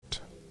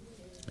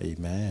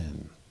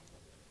Amen.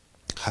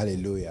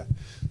 Hallelujah.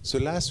 So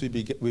last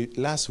week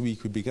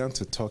we began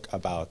to talk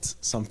about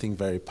something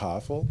very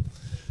powerful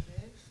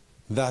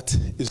that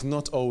is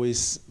not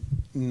always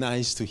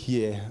nice to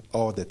hear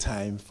all the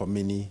time for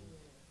many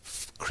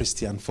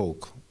Christian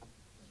folk.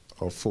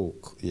 Or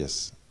folk,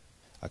 yes.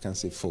 I can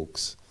say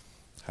folks.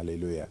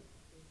 Hallelujah.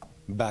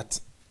 But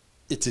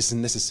it is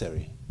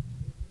necessary.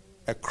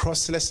 A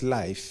crossless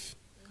life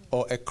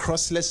or a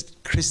crossless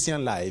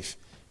Christian life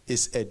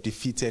is a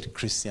defeated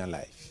Christian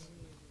life.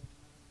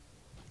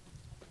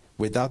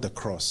 Without the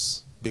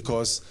cross.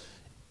 Because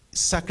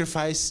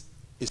sacrifice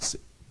is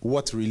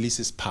what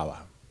releases power.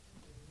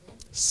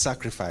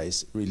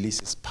 Sacrifice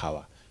releases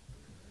power.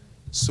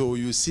 So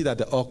you see that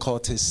the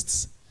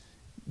occultists,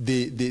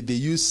 they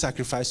use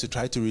sacrifice to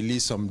try to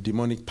release some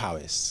demonic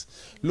powers.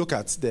 Look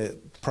at the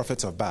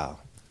prophets of Baal.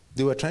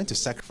 They were trying to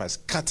sacrifice,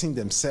 cutting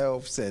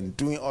themselves and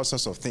doing all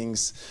sorts of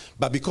things.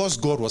 But because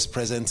God was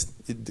present,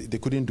 they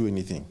couldn't do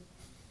anything.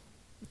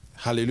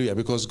 Hallelujah,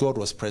 because God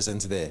was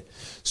present there.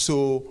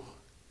 So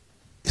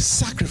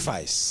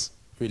sacrifice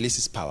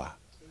releases power.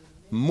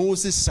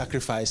 Moses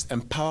sacrificed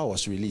and power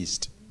was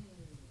released.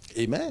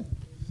 Amen.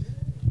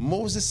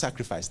 Moses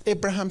sacrificed.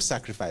 Abraham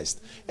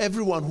sacrificed.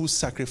 Everyone who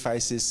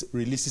sacrifices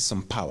releases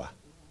some power.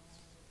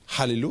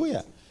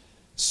 Hallelujah.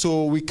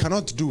 So we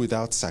cannot do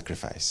without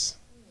sacrifice.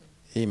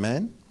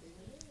 Amen.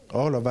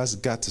 All of us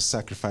got to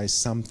sacrifice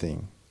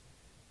something.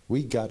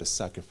 We got to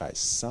sacrifice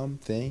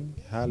something.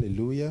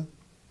 Hallelujah.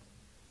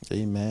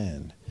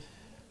 Amen.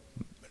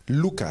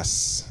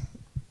 Lucas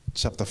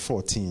chapter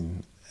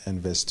 14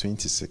 and verse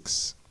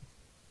 26.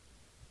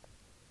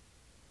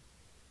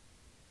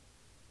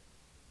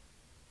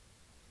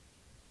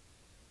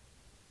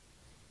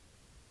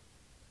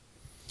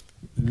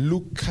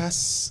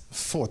 Lucas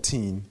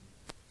 14,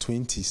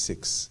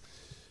 26.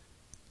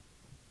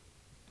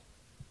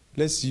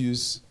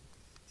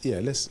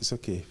 It's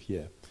okay,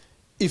 yeah.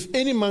 If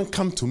any man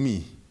come to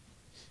me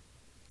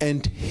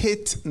and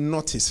hate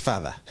not his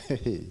father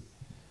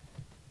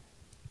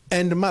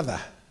and mother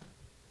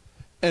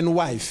and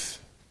wife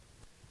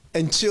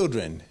and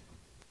children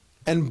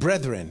and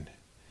brethren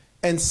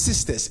and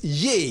sisters,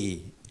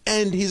 yea,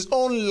 and his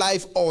own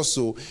life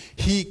also,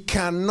 he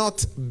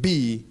cannot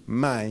be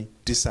my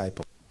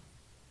disciple.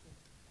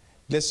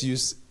 Let's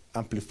use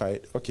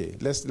Amplified. Okay,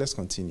 let's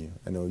continue,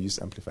 and I'll use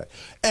Amplified.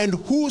 And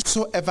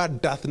whosoever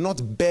doth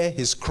not bear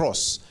his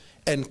cross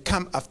and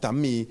come after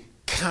me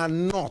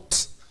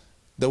cannot.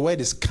 The word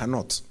is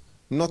cannot,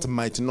 not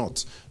might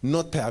not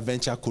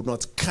peradventure could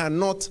not,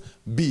 cannot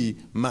be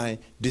my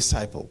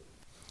disciple.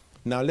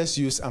 Now let's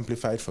use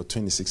Amplified for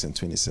 26 and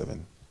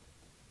 27.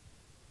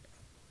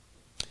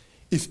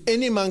 If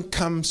any man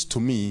comes to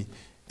me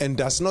and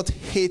does not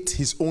hate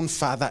his own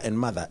father and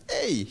mother,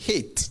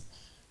 hate.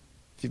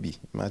 Phoebe,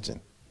 imagine.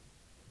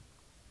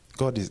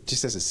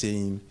 Jesus is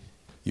saying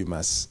you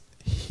must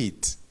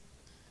hate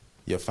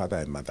your father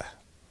and mother.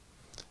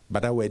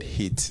 But that word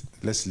hate,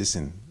 let's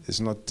listen.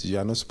 You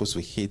are not supposed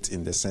to hate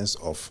in the sense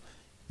of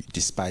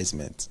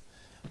despisement,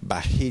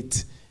 but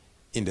hate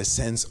in the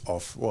sense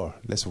of,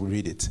 let's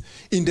read it.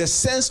 In the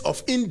sense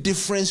of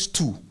indifference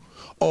to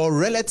or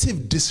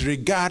relative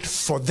disregard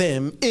for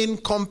them in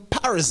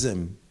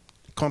comparison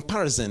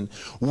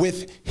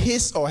with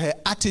his or her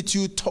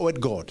attitude toward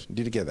God.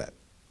 Did you get that?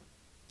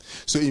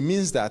 So it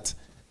means that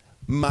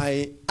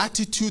my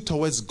attitude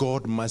towards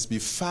God must be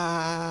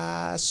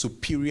far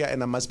superior,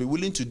 and I must be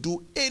willing to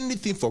do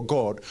anything for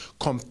God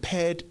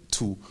compared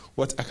to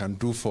what I can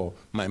do for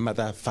my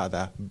mother,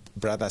 father,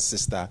 brother,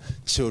 sister,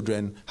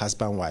 children,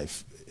 husband,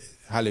 wife.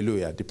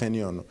 Hallelujah.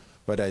 Depending on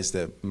whether it's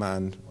the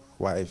man,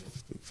 wife,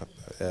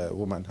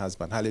 woman,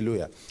 husband.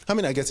 Hallelujah. How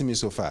many are getting me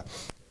so far?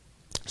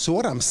 So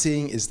what I'm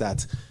saying is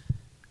that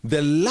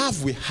the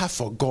love we have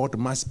for God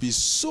must be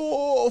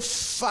so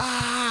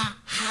far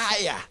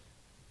higher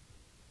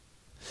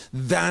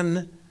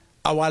than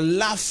our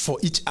love for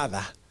each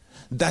other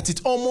that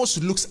it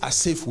almost looks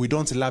as if we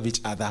don't love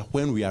each other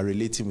when we are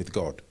relating with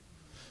God.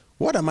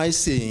 What am I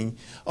saying?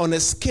 On a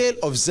scale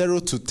of 0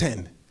 to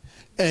 10,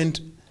 and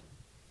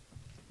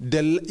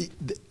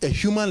a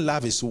human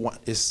love is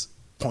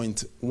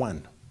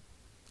 0.1.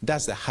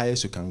 That's the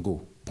highest you can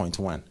go,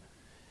 0.1.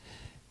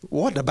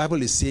 What the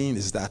Bible is saying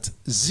is that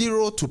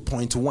 0 to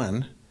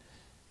 0.1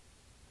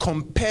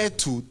 compared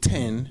to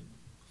 10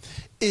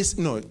 is,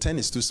 10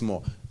 is too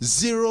small.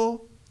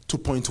 0 to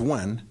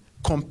 0.1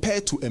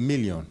 compared to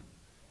 1,000,000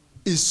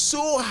 is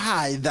so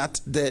high that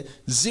the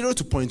 0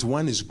 to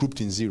 0.1 is grouped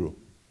in 0.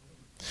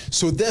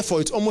 So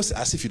therefore, it's almost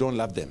as if you don't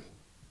love them.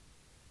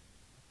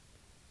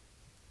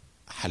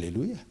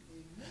 Hallelujah.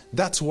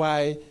 That's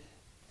why,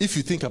 if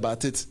you think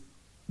about it,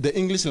 the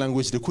English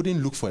language, they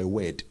couldn't look for a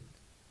word.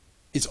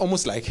 It's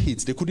almost like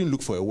hate. They couldn't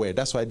look for a word.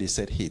 That's why they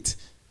said hate.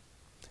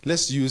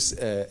 Let's use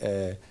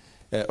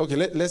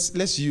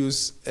let's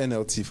use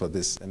NLT for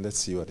this, and let's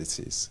see what it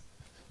says.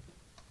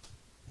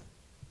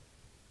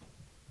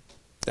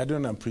 I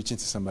don't know, I'm preaching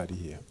to somebody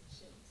here.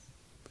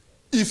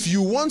 If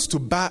you want to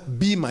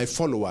be my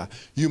follower,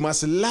 you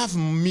must love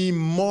me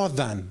more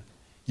than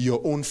your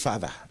own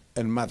father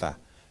and mother,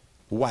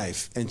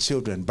 wife and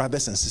children,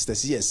 brothers and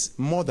sisters. Yes,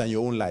 more than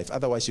your own life.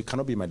 Otherwise, you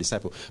cannot be my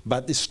disciple.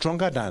 But it's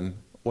stronger than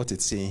what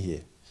it's saying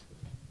here.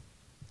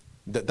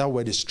 That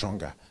word is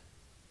stronger.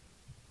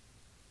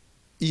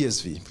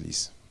 ESV,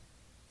 please.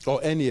 Or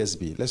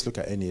NASB. Let's look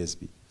at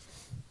NASB.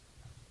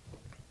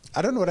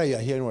 I don't know whether you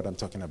are hearing what I'm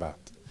talking about.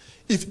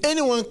 If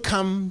anyone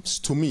comes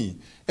to me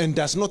and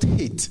does not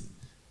hate,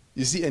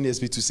 you see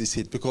NASB 2 says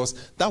hate, because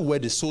that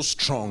word is so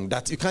strong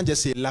that you can't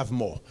just say love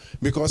more.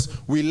 Because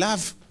we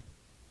love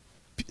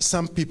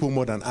some people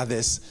more than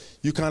others.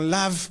 You can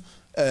love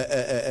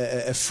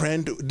a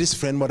friend, this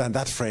friend more than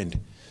that friend.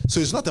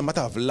 So it's not a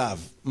matter of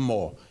love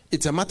more.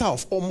 It's a matter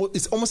of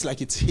it's almost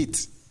like it's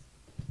hate.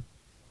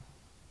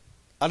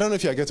 I don't know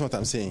if you are getting what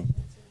I'm saying.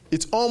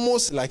 It's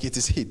almost like it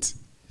is hate.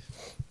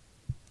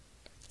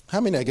 How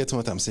many are getting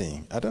what I'm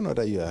saying? I don't know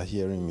that you are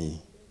hearing me.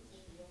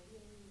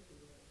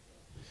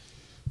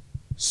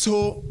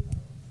 So,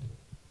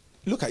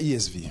 look at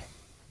ESV.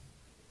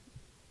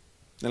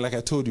 And like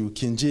I told you,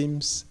 King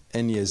James,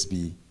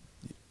 NASB,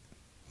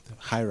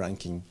 high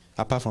ranking,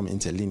 apart from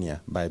Interlinear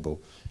Bible,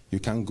 you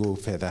can't go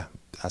further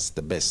as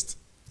the best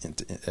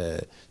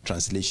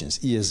translations.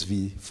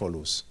 ESV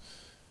follows.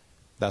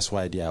 That's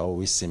why they are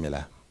always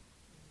similar.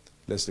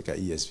 Let's look at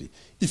ESV.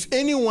 If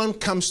anyone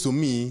comes to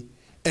me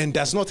and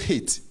does not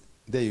hate,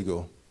 there you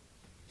go,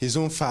 his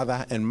own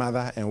father and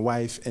mother and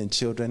wife and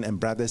children and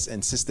brothers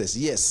and sisters,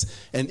 yes,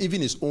 and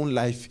even his own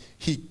life,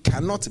 he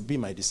cannot be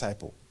my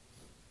disciple.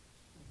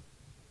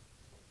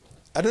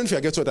 I don't know if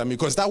you get what I mean,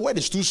 because that word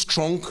is too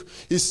strong.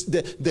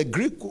 The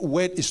Greek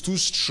word is too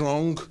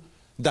strong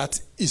that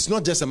it's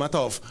not just a matter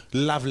of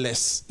love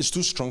less. It's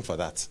too strong for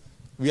that.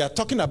 We are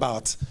talking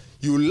about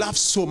you love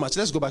so much.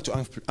 Let's go back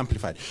to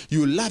Amplified.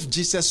 You love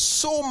Jesus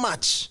so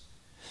much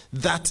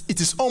that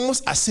it is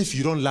almost as if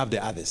you don't love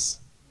the others.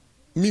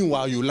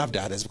 Meanwhile, you love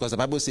the others, because the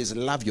Bible says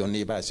love your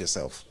neighbor as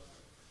yourself.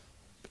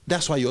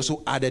 That's why you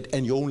also added,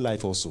 and your own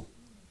life also.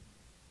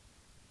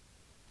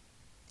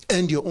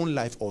 And your own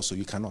life also.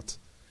 You cannot.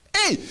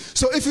 Hey,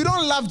 so if you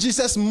don't love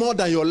Jesus more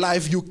than your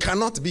life, you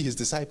cannot be his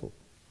disciple.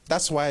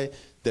 That's why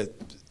the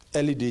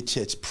early day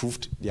church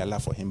proved their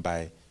love for him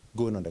by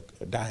going on the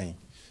dying.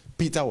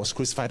 Peter was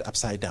crucified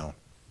upside down.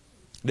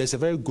 There's a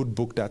very good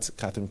book that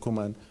Catherine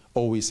Kuhlman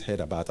always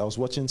heard about. I was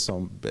watching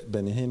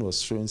Benny Hinn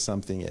was showing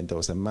something, and there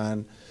was a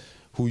man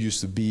who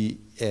used to be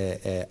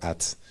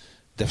at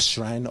the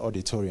Shrine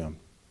Auditorium.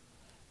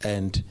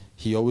 And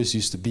he always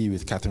used to be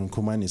with Catherine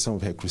Kuhlman in some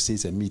of her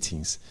crusades and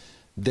meetings.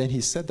 Then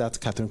he said that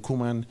Catherine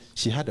Kuhlman,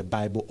 she had a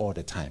Bible all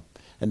the time.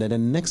 And then the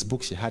next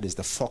book she had is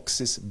the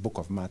Fox's Book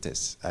of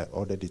Martyrs. I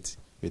ordered it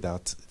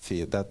without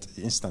fear, that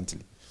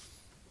instantly.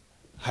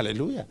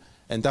 Hallelujah.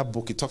 And that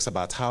book, it talks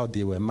about how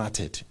they were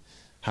martyred,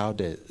 how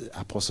the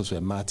apostles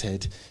were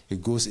martyred.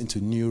 It goes into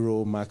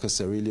Nero,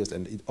 Marcus Aurelius,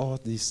 and all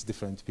these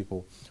different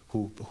people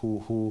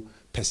who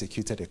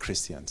persecuted the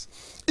Christians.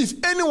 If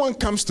anyone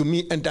comes to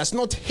me and does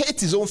not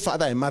hate his own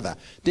father and mother,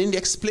 then he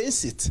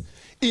explains it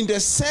in the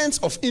sense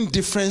of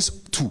indifference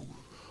to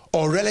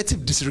or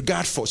relative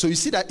disregard for. So you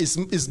see that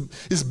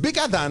it's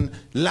bigger than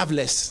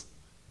loveless.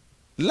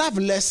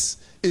 Loveless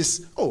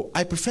is, oh,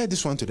 I prefer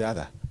this one to the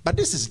other. But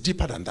this is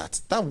deeper than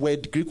that. That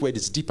word, Greek word,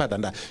 is deeper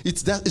than that.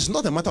 It's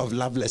not a matter of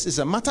loveless. It's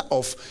a matter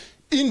of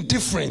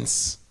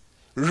indifference,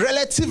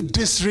 relative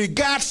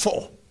disregard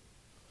for,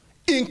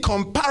 in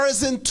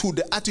comparison to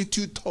the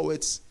attitude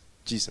towards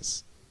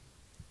Jesus.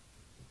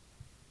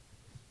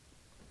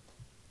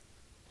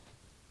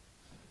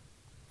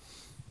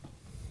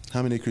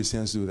 How many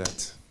Christians do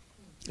that?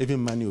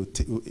 Even money,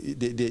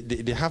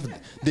 they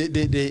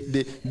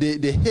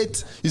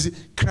hate. You see,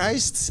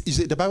 Christ. You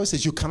see, the Bible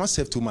says you cannot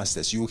serve two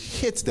masters. You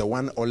hate the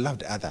one or love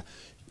the other.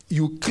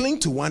 You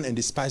cling to one and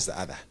despise the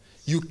other.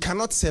 You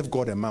cannot serve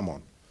God and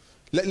mammon.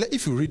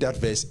 If you read that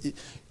verse,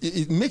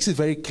 it makes it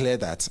very clear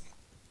that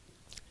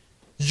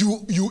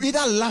you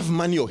either love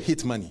money or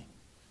hate money,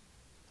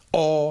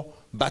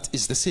 but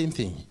it's the same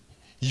thing.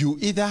 You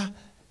either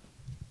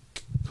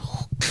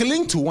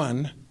cling to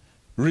one,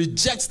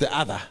 reject the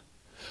other,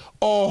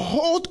 or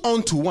hold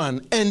on to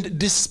one and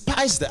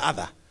despise the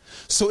other.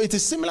 So it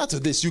is similar to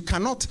this. You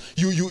cannot,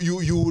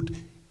 you would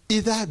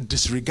either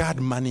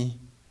disregard money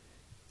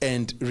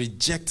and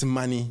reject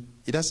money.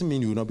 It doesn't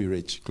mean you will not be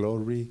rich.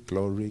 Glory,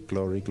 glory,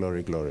 glory,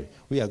 glory, glory.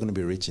 We are going to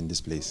be rich in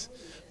this place.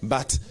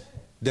 But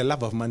the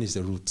love of money is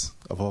the root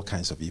of all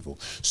kinds of evil.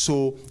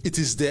 So it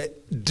is the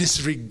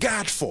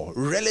disregard for,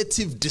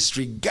 relative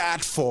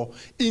disregard for,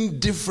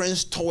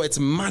 indifference towards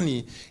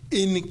money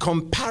in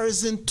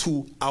comparison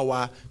to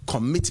our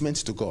commitment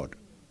to God.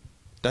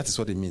 That is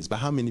what it means. But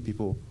how many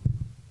people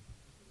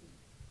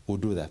will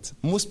do that?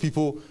 Most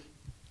people,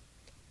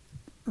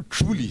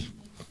 truly,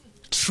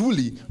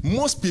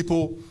 most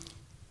people,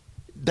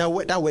 that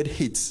word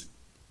hates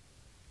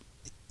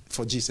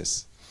for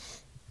Jesus.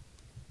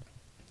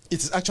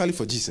 It is actually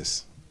for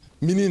Jesus.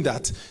 Meaning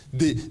that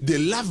they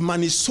love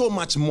money so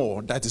much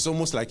more that it's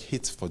almost like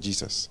hate for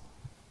Jesus.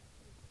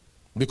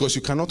 Because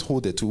you cannot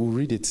hold it. We'll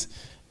read it.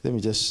 Let me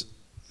just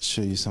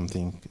show you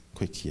something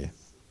quick here.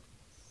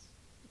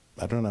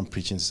 I don't know I'm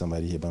preaching to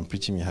somebody here, but I'm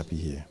preaching me happy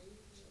here.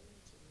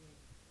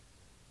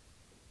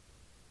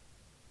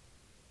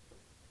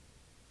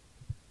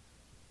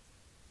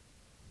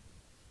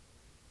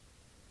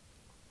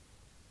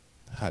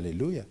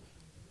 Hallelujah.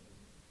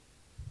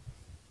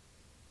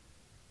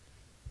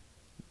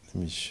 Let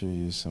me show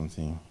you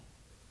something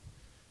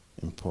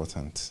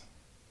important.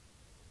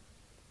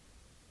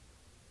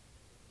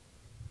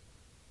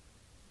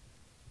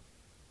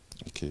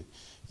 Okay.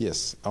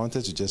 Yes, I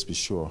wanted to just be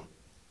sure.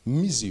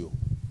 Misio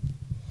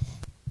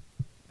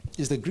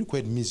is the Greek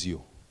word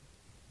misio,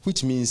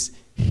 which means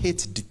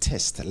hate,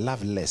 detest,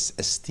 love less,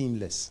 esteem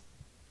less.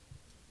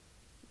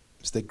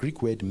 It's the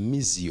Greek word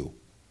misio.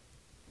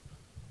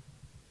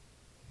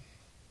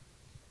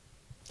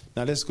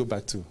 Now let's go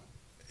back to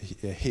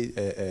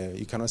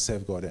you cannot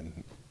serve God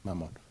and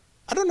mammon.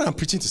 I don't know, I'm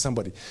preaching to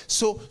somebody.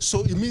 So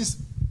it means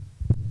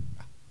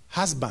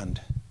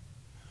husband,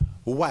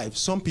 wife.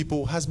 Some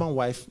people, husband,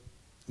 wife,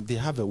 they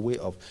have a way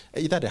of,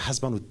 either the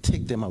husband will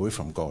take them away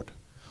from God,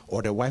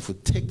 or the wife will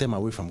take them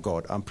away from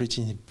God. I'm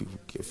preaching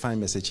a fine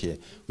message here.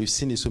 We've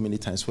seen it so many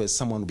times where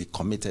someone will be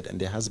committed and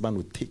the husband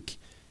will take,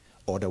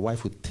 or the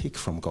wife will take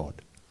from God.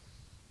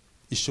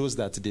 It shows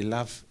that they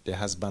love the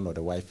husband or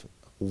the wife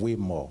way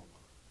more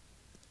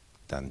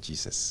than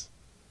Jesus.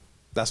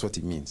 That's what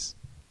it means.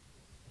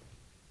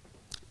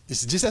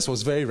 Jesus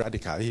was very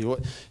radical.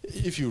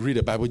 If you read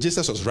the Bible,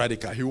 Jesus was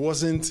radical. He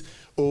wasn't,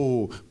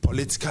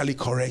 politically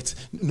correct.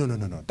 No.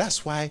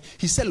 That's why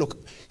he said, look,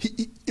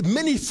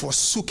 many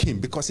forsook him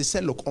because he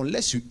said, look,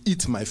 unless you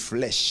eat my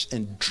flesh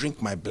and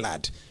drink my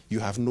blood, you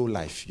have no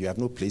life. You have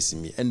no place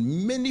in me.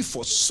 And many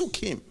forsook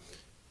him.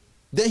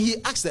 Then he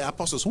asked the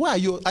apostles, where are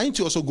you? Aren't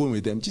you also going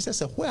with them? Jesus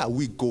said, where are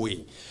we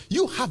going?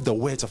 You have the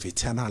words of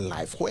eternal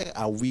life. Where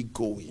are we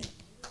going?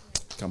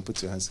 You can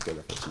put your hands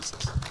together for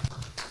Jesus.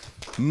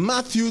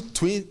 Matthew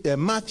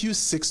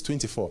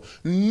 6:24.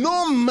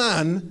 No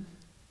man,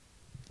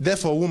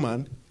 therefore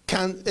woman,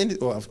 can...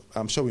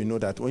 I'm sure we know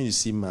that when you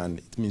see man,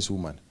 it means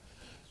woman.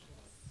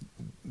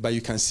 But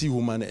you can see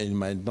woman and you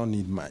might not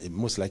need man.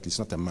 Most likely it's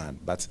not a man,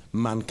 but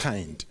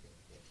mankind.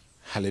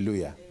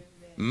 Hallelujah.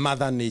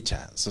 Mother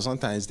nature. So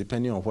sometimes,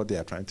 depending on what they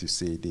are trying to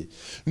say,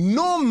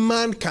 no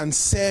man can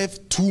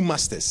serve two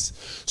masters.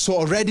 So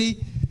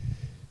already,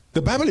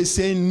 the Bible is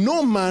saying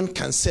no man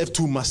can serve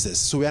two masters.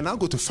 So we are now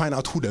going to find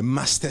out who the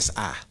masters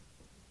are.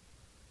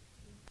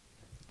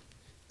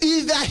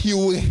 Either he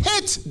will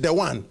hate the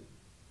one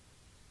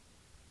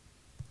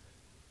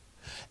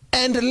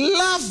and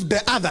love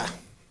the other.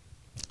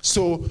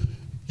 So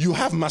you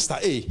have Master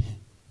A,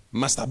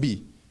 Master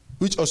B,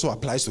 which also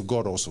applies to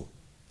God also.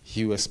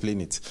 He will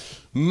explain it.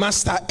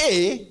 Master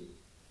A,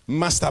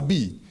 Master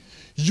B.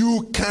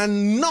 You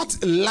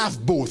cannot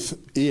love both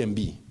A and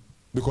B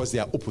because they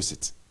are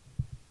opposite.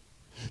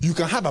 You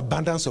can have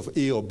abundance of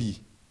A or B.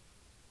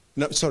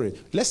 No, sorry.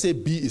 Let's say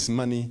B is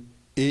money,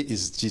 A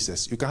is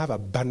Jesus. You can have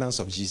abundance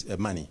of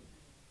money,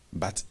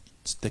 but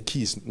the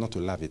key is not to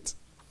love it.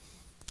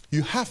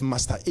 You have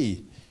Master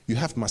A, you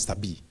have Master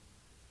B.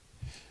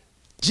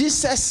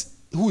 Jesus,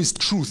 who is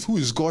truth, who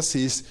is God,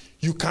 says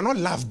you cannot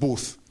love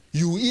both.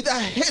 You either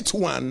hate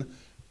one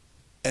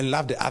and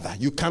love the other.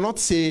 You cannot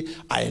say,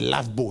 I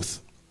love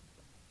both.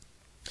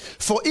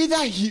 For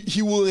either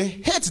he will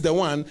hate the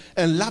one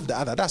and love the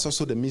other. That's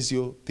also the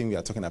misio thing we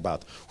are talking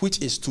about,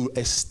 which is to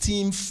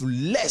esteem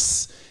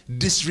less,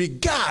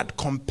 disregard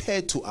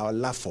compared to our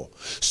love for.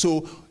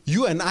 So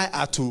you and I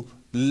are to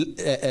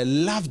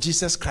love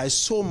Jesus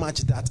Christ so much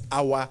that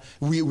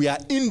we are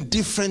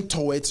indifferent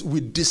towards,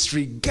 we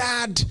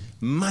disregard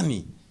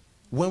money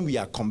when we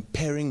are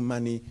comparing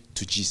money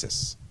to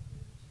Jesus.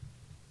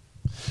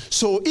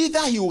 So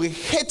either he will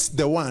hate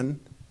the one,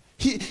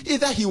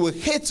 either he will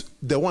hate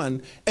the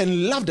one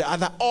and love the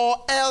other, or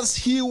else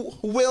he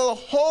will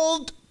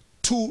hold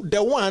to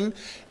the one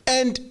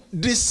and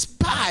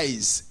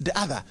despise the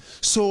other.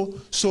 So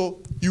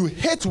you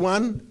hate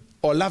one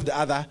or love the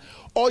other,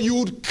 or you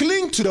would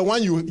cling to the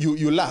one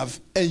you love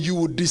and you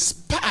would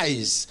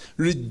despise,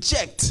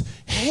 reject,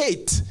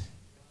 hate,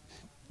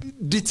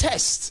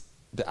 detest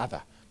the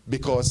other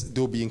because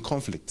they'll be in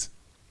conflict.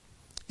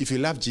 If you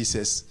love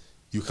Jesus,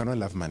 you cannot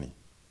love money,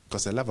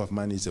 because the love of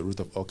money is the root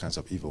of all kinds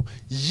of evil.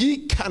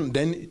 Ye can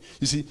then,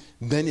 you see,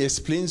 then he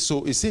explains,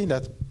 so he's saying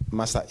that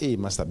Master A,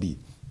 Master B,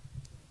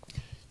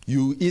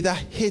 you either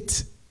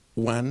hate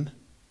one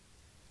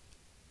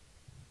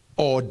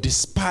or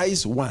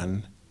despise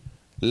one,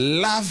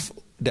 love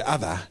the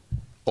other,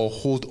 or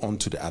hold on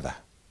to the other.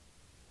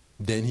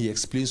 Then he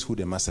explains who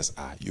the masters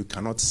are. You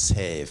cannot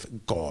serve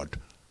God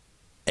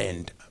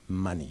and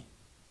money.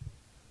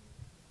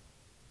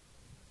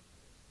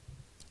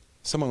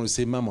 Someone will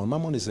say mammon.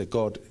 Mammon is a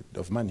god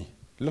of money.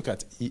 Look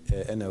at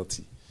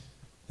NLT.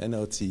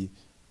 NLT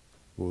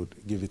would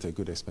give it a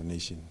good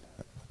explanation.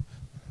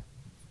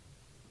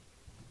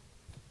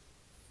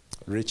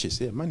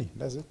 Riches, money,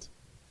 that's it.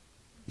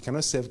 You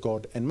cannot serve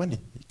God and money.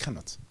 You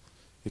cannot.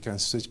 You can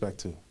switch back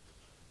to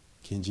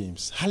King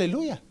James.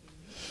 Hallelujah.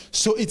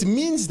 So it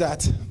means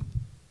that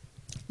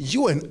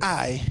you and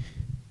I,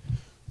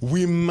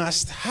 we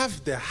must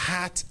have the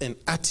heart and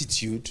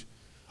attitude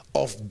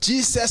of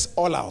Jesus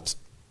all out.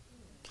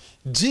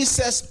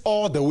 Jesus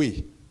all the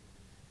way.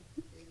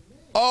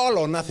 All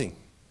or nothing.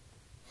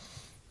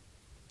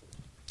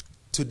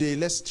 Today,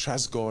 let's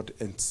trust God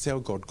and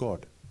tell God,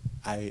 God,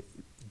 I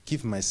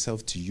give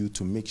myself to you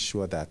to make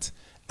sure that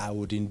I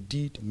would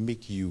indeed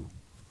make you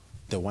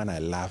the one I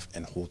love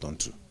and hold on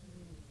to.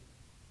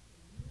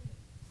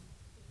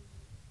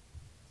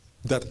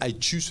 That I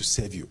choose to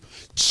serve you.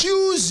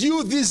 Choose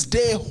you this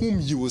day whom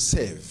you will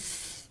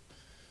serve.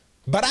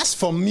 But as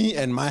for me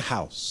and my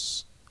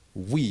house,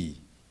 we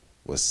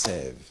will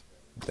serve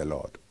the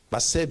Lord. But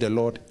serve the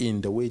Lord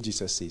in the way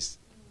Jesus says.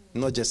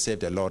 Not just serve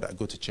the Lord, I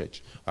go to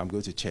church. I'm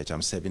going to church,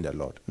 I'm serving the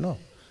Lord. No.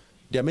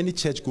 There are many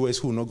churchgoers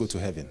who will not go to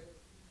heaven.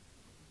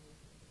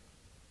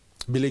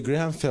 Billy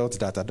Graham felt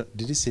that,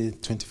 did he say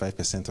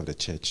 25% of the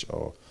church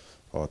or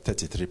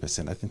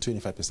 33%? I think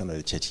 25% of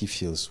the church he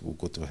feels will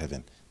go to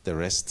heaven. The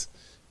rest,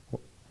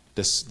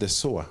 the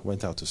sower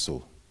went out to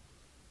sow.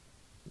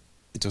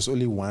 It was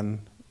only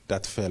one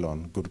that fell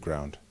on good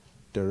ground.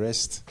 The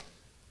rest,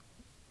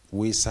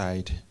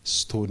 wayside,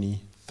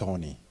 stony,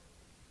 thorny.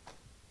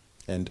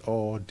 And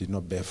all did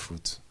not bear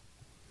fruit.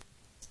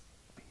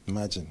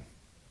 Imagine.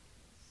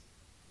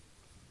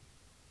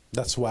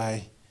 That's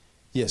why,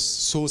 yes,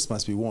 souls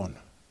must be won.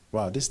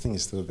 Wow, this thing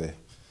is still there.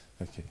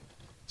 Okay.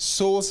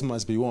 Souls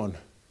must be won.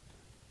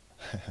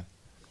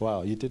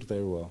 Wow, you did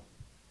very well.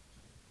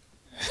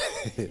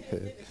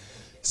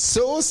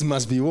 Souls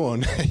must be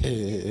won.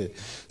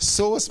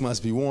 Souls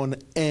must be won,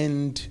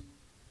 and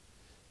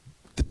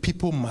the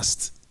people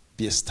must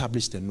be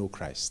established and know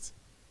Christ.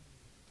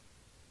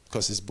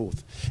 Because it's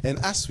both. And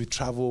as we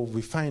travel,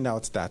 we find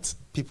out that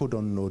people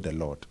don't know the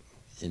Lord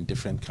in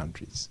different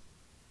countries.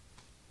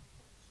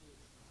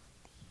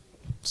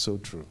 So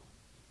true.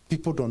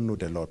 People don't know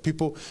the Lord.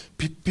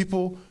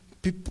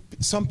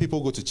 Some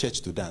people go to church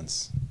to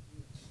dance.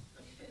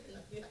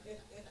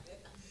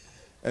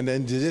 And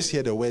then they just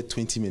hear the word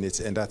 20 minutes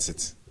and that's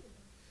it.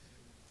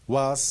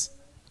 Whilst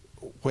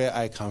where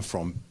I come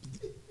from,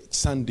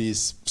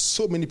 Sundays,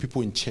 so many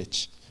people in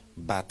church,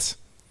 but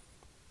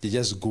they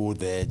just go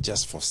there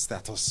just for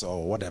status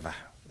or whatever.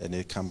 And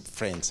they come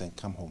friends and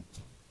come home.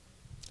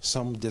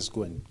 Some just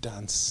go and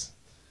dance.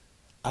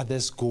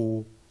 Others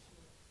go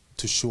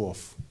to show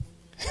off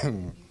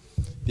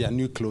their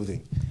new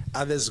clothing.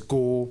 Others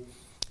go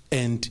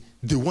and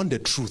they want the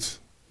truth.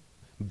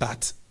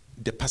 But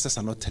the pastors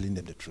are not telling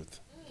them the truth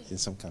in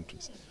some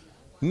countries.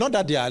 Not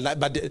that they are like,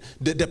 but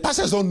the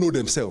pastors don't know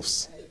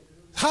themselves.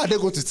 How are they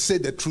going to say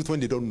the truth when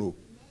they don't know?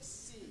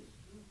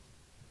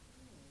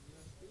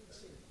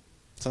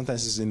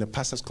 Sometimes it's in the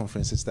pastors'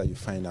 conferences that you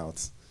find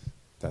out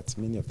that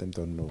many of them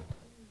don't know.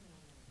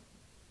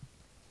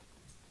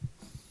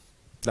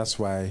 That's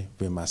why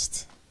we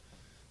must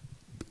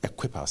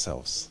equip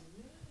ourselves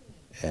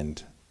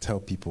and tell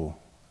people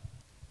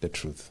the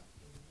truth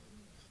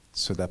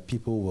so that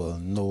people will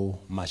know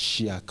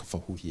Mashiach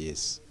for who he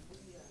is.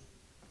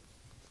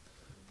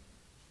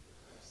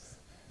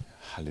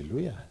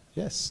 Hallelujah.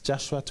 Yes,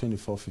 Joshua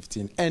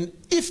 24:15. And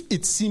if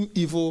it seem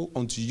evil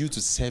unto you to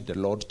serve the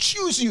Lord,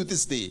 choose you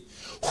this day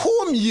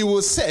whom you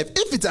will serve.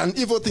 If it's an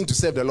evil thing to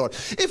serve the Lord,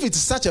 if it's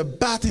such a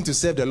bad thing to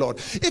serve the Lord,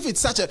 if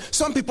it's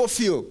some people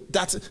feel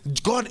that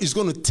God is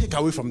going to take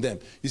away from them.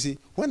 You see,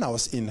 when I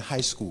was in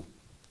high school,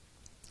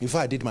 before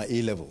I did my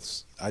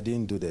A-levels, I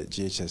didn't do the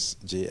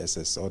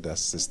JSS, or that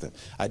system.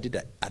 I did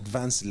the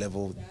advanced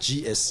level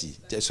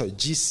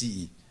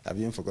GCE. I've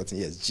even forgotten.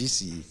 Yes,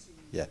 GCE.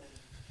 Yeah.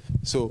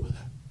 So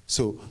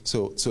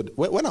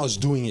when I was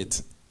doing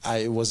it,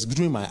 I was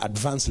doing my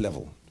advanced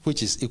level,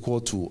 which is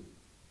equal to,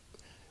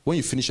 when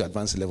you finish your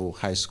advanced level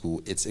high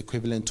school, it's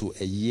equivalent to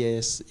a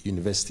year's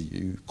university.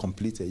 You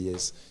complete a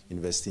year's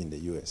university in the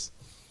US.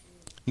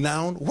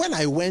 Now, when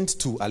I went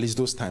to, at least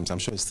those times, I'm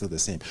sure it's still the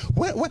same.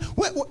 When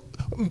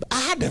I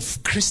had a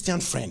Christian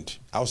friend.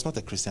 I was not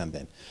a Christian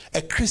then.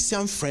 A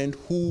Christian friend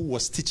who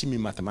was teaching me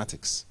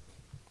mathematics.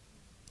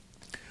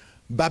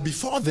 But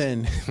before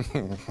then,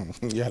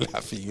 you're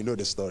laughing, you know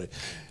the story.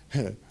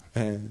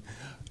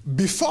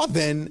 Before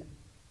then,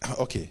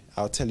 okay,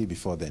 I'll tell you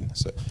before then.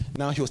 So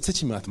now he was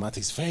teaching me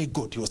mathematics, very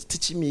good. He was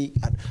teaching me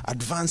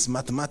advanced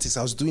mathematics.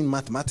 I was doing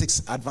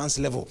mathematics advanced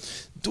level,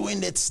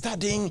 doing it,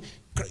 studying,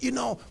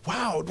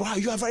 wow,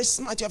 you are very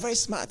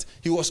smart.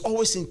 He was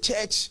always in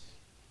church.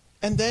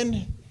 And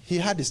then he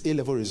had his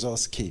A-level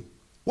results came.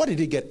 What did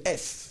he get?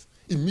 F.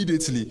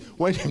 Immediately,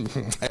 when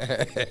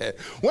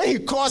he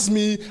calls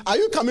me, are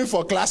you coming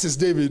for classes,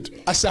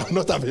 David? I said, I'm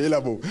not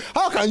available.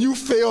 How can you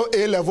fail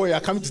A-level? You are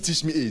coming to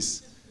teach me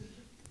A's.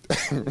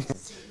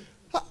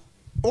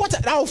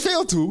 What? I'll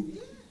fail too?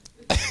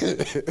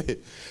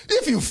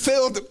 If you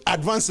failed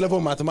advanced level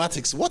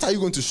mathematics, what are you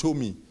going to show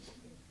me?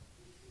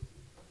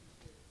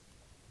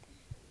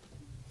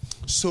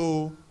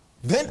 So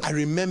then I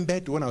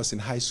remembered when I was in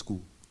high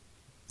school,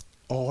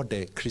 all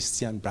the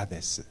Christian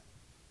brothers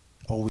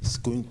always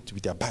going to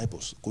with their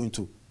Bibles, going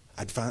to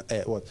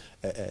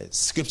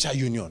scripture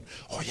union.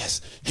 Oh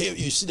yes, here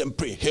you see them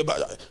pray. Here,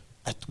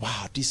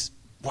 wow, these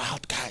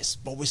wild guys,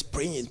 always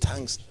praying in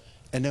tongues.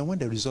 And then when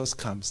the results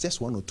comes,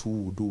 just one or two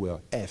will do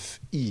well. F,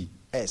 E,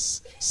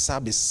 S.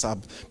 Sub is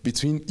sub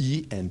between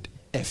E and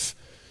F.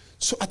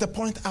 So at the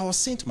point, I was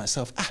saying to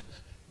myself,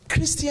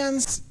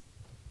 Christians,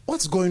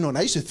 what's going on?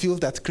 I used to feel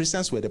that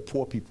Christians were the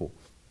poor people.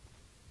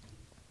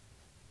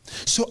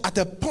 So at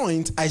a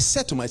point, I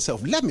said to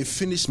myself, let me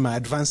finish my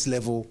advanced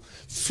level,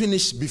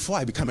 finish before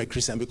I become a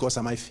Christian, because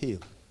I might fail.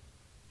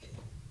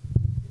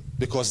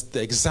 Because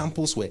the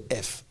examples were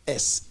F,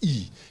 S,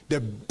 E. The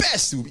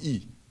best will be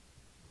E.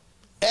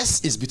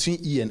 S is between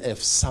E and F,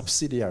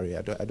 subsidiary.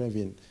 I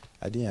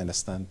didn't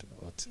understand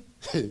what.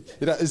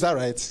 Is that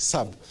right?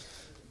 Sub.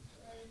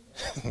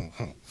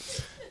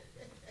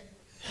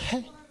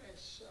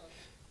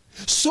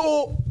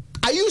 So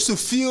I used to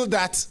feel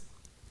that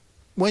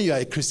when you are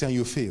a Christian,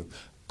 you fail.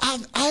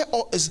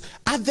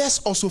 Others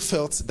also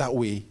felt that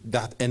way.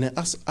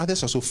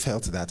 Others also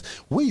felt that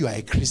when you are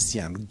a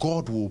Christian,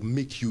 God will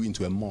make you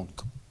into a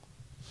monk.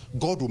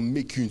 God will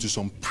make you into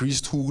some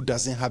priest who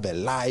doesn't have a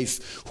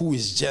life, who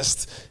is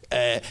just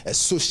a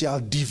social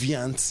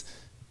deviant.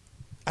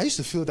 I used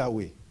to feel that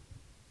way.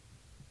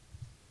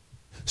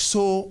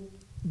 So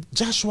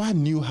Joshua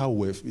knew how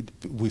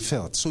we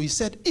felt. So he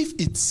said, if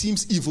it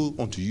seems evil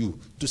unto you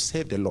to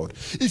serve the Lord,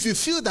 if you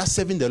feel that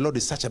serving the Lord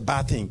is such a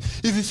bad thing,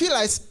 if you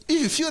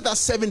feel that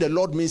serving the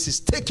Lord means it's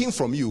taking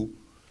from you,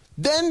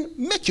 then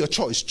make your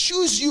choice.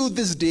 Choose you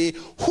this day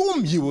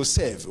whom you will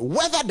serve,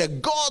 whether the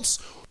gods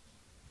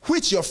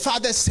which your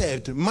father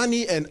served,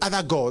 money and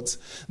other gods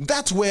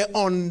that were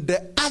on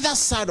the other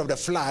side of the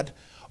flood,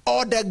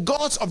 or the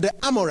gods of the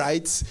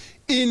Amorites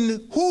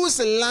in whose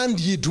land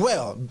ye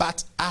dwell.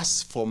 But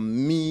as for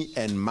me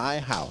and my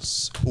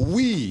house,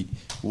 we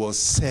will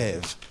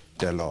serve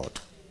the Lord.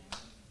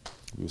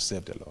 We will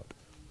serve the Lord.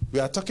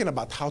 We are talking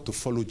about how to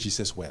follow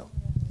Jesus well.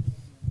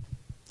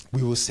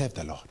 We will serve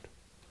the Lord.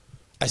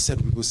 I said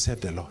we will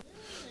serve the Lord.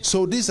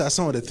 So these are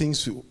some of the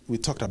things we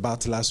talked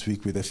about last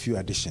week with a few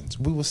additions.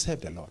 We will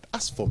serve the Lord.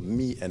 As for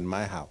me and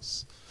my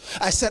house.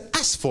 I said,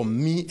 as for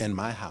me and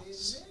my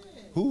house,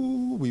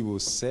 we will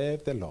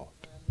serve the Lord.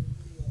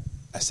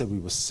 I said, we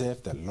will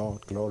serve the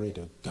Lord. Glory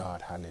to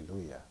God.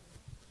 Hallelujah.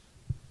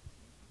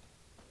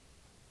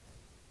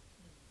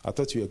 I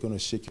thought you were going to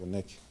shake your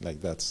neck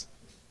like that.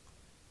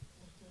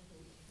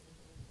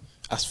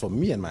 As for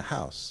me and my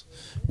house,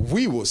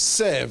 we will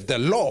serve the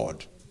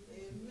Lord.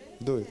 Amen.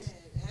 Do it.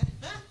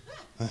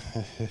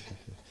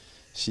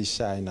 She's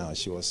shy now.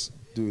 She was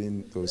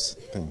doing those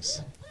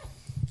things.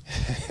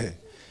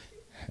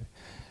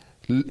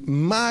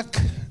 Mark.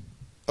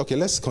 Okay,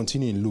 let's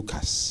continue in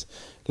Lucas.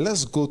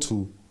 Let's go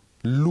to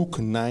Luke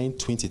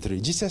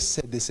 9:23. Jesus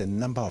said this a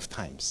number of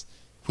times,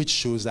 which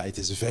shows that it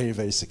is very,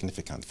 very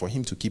significant for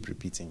him to keep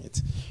repeating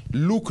it.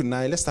 Luke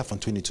 9, let's start from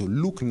 22.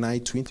 Luke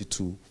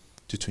 9:22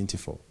 to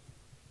 24.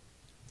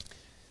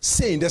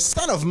 Saying, the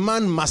Son of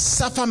Man must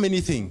suffer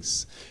many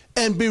things,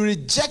 and be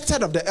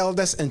rejected of the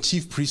elders and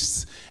chief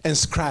priests and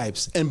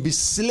scribes, and be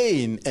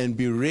slain and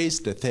be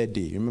raised the third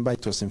day. Remember,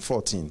 it was in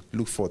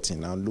Luke 14,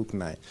 now Luke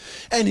 9.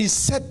 And he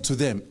said to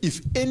them, if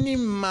any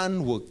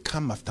man will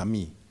come after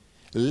me,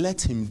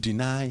 let him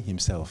deny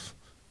himself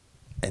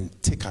and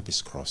take up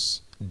his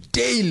cross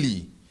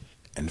daily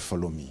and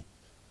follow me.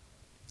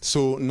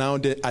 So now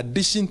the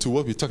addition to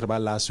what we talked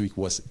about last week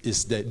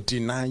is the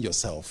deny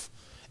yourself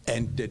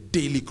and the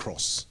daily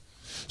cross.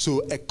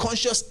 So a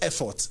conscious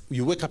effort,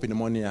 you wake up in the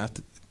morning,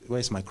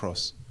 where's my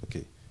cross?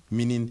 Okay.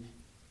 Meaning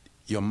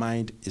your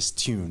mind is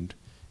tuned,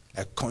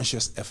 a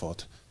conscious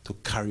effort to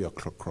carry your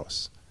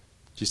cross.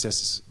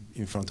 Jesus is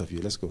in front of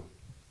you. Let's go.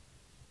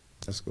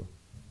 Let's go.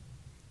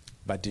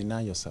 But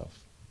deny yourself.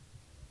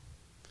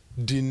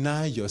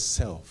 Deny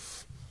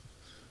yourself.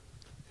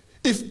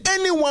 If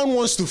anyone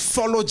wants to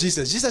follow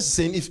Jesus, Jesus is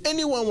saying, if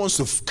anyone wants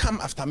to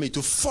come after me,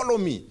 to follow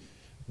me,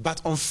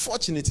 but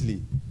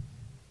unfortunately,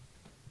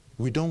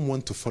 we don't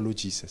want to follow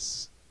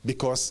Jesus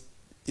because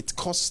it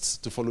costs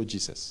to follow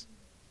Jesus.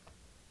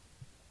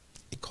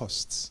 It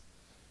costs.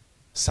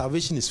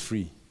 Salvation is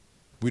free.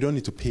 We don't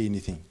need to pay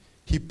anything.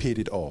 He paid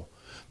it all.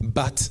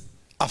 But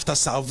after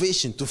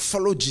salvation, to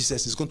follow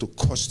Jesus is going to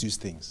cost you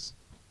things.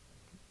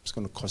 It's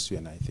going to cost you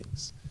and I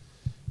things.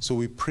 So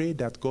we pray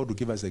that God will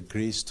give us the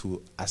grace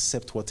to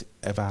accept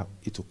whatever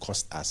it will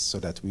cost us so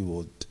that we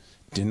will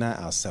deny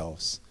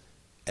ourselves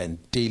and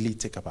daily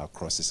take up our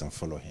crosses and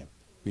follow him.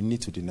 We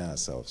need to deny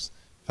ourselves.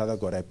 Father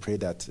God, I pray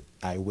that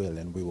I will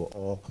and we will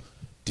all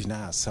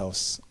deny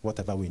ourselves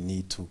whatever we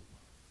need to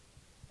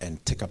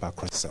and take up our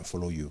crosses and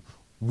follow you.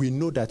 We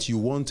know that you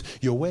want,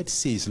 your word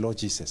says, Lord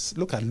Jesus,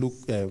 look at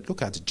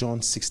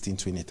John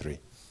 16:23.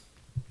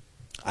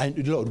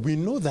 Lord, we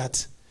know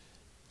that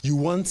you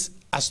want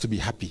us to be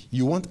happy.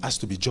 You want us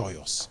to be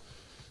joyous.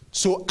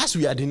 So as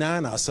we are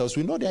denying ourselves,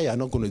 we know that you are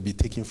not going to be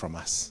taken from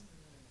us.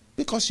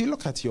 Because you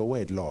look at your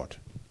word, Lord,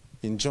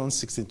 in John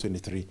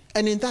 16:23,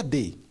 and in that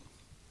day,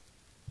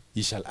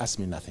 ye shall ask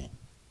me nothing.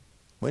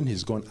 When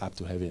he's gone up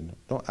to heaven,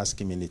 don't ask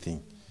him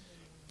anything.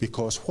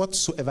 Because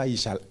whatsoever ye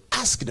shall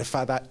ask the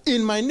Father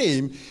in my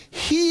name,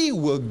 he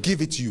will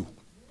give it you.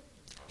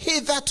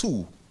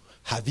 Hitherto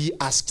Have ye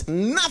asked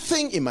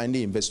nothing in my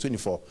name? Verse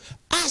 24.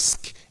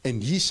 Ask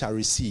and ye shall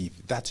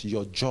receive, that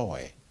your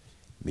joy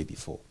may be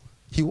full.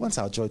 He wants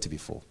our joy to be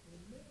full.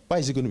 Why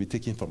is he going to be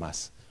taken from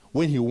us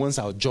when he wants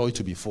our joy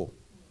to be full?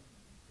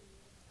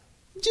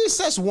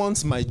 Jesus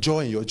wants my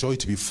joy and your joy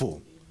to be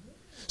full.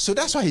 So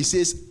that's why he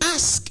says,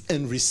 ask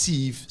and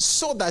receive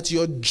so that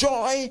your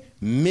joy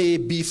may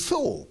be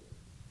full.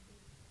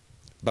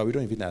 But we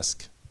don't even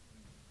ask.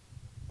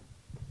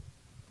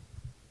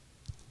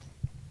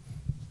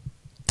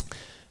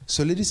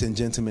 So, ladies and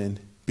gentlemen,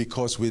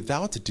 because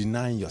without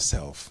denying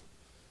yourself,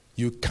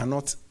 you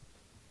cannot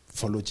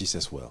follow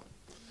Jesus well.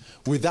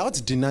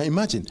 Without denying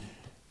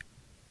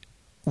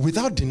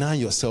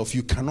yourself,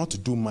 you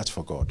cannot do much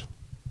for God.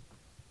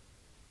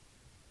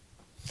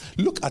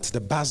 Look at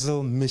the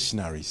Basel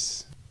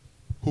missionaries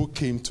who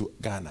came to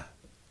Ghana.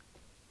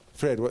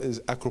 Fred, what is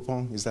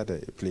Akropong? Is that a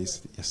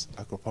place? Yes,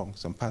 Akropong,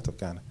 some part of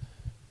Ghana.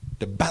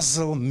 The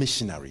Basel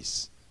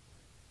missionaries.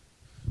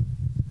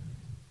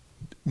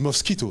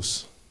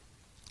 Mosquitoes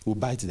will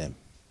bite them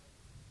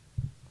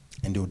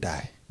and they'll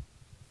die.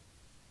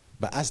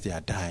 But as they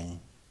are dying,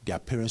 their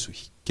parents will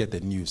get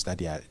the news that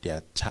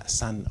their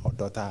son or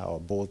daughter or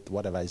both,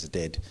 whatever is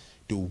dead.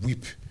 They'll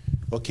weep.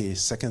 Okay,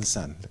 second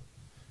son,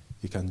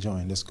 you can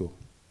join, let's go.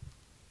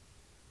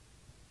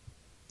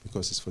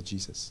 Because it's for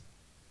Jesus.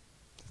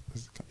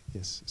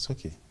 Yes, it's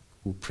okay.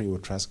 We'll pray, we'll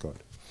trust God.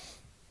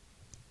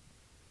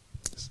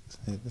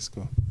 Let's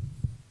go.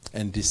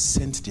 And they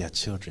sent their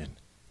children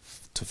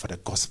for the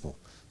gospel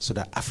so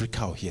that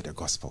Africa will hear the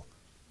gospel.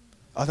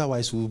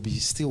 Otherwise, we'll be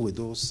still with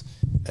those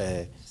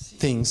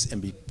things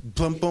and be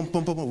bum, bum,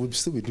 bum, bum, we'll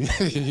still be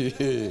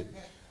doing.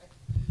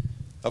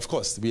 Of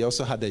course, we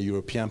also had the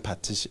European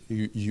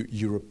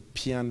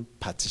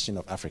partition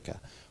of Africa,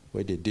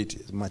 where they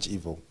did much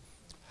evil.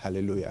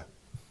 Hallelujah.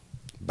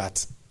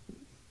 But,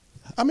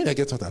 I mean, I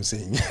get what I'm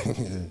saying.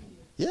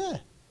 Yeah.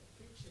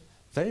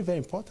 Very, very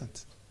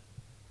important.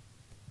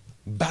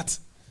 But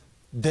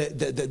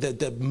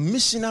the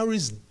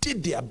missionaries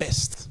did their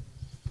best.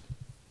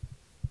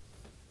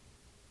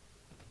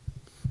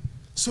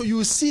 So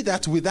you see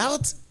that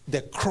without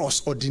the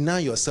cross or deny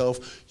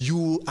yourself,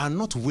 you are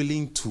not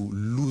willing to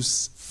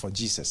lose for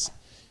Jesus.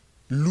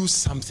 Lose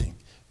something.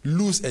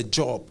 Lose a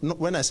job.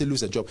 When I say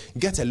lose a job,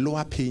 get a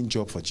lower paying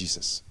job for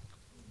Jesus.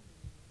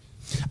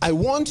 I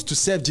want to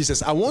serve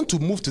Jesus. I want to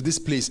move to this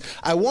place.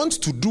 I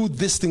want to do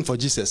this thing for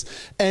Jesus.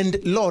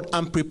 And Lord,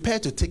 I'm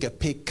prepared to take a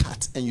pay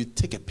cut. And you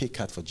take a pay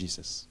cut for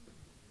Jesus.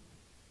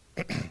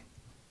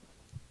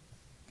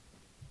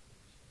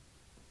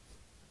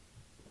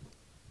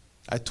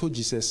 I told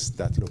Jesus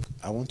that, look,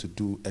 I want to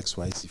do X,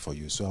 Y, Z for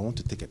you. So I want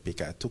to take a pay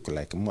cut. I took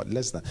like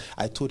less than.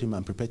 I told him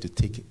I'm prepared to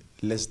take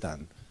less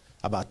than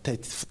about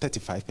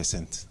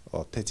 35%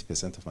 or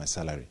 30% of my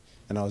salary.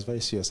 And I was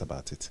very serious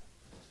about it.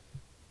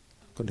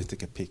 I'm going to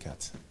take a pay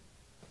cut.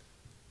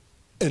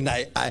 And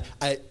I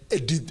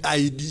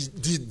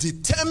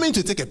determined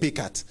to take a pay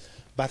cut.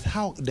 But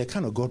how the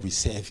kind of God we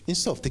serve,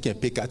 instead of taking a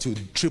pay cut, you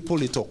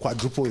triple it or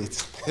quadruple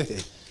it.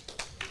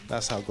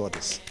 That's how God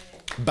is.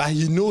 But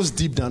he knows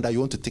deep down that you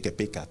want to take a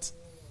pay cut.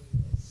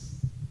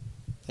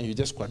 And you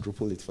just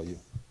quadruple it for you.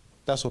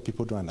 That's what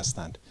people don't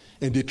understand.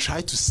 And they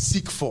try to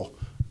seek for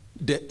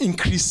the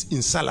increase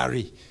in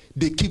salary.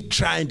 They keep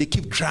trying.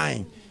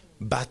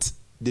 But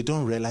they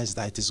don't realize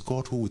that it is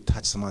God who will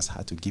touch someone's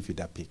heart to give you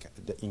that pay cut,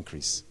 the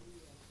increase.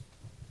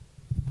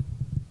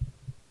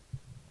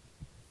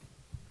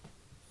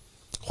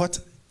 What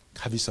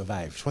have you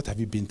survived? What have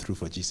you been through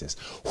for Jesus?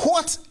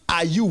 What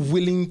are you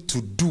willing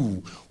to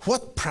do?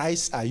 What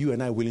price are you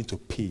and I willing to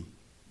pay?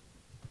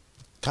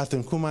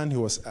 Catherine Kuhlman,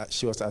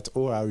 she was at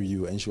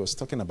ORU and she was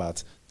talking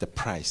about the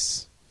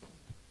price.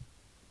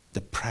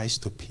 The price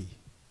to pay.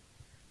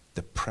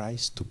 The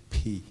price to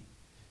pay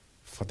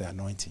for the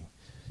anointing.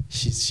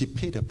 She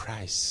paid the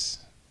price.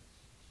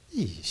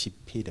 She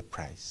paid the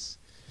price.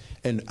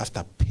 And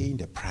after paying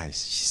the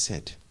price, she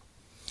said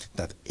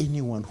that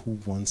anyone who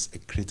wants a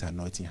great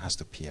anointing has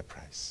to pay a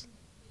price.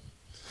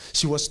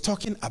 She was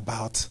talking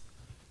about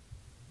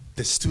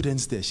the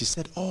students there. She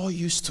said, all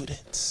you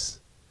students,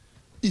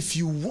 if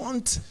you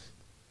want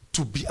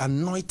to be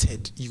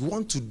anointed, you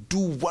want to do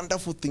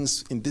wonderful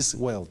things in this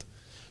world,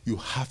 you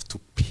have to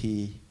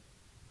pay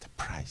the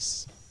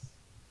price.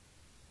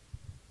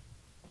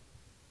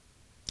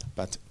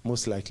 But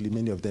most likely,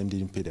 many of them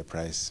didn't pay the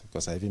price,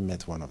 because I even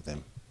met one of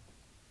them.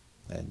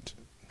 And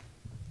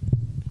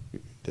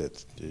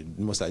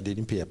most likely they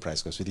didn't pay a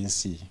price because we didn't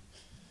see.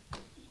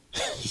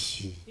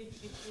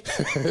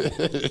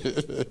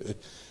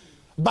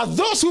 But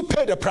those who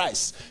paid the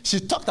price, she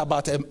talked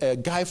about a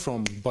guy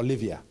from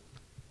Bolivia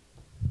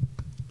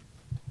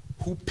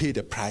who paid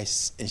the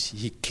price, and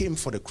he came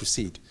for the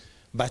crusade.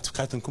 But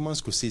Catherine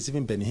Kuhlman's crusades,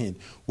 even Benny Hinn,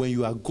 when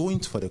you are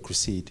going for the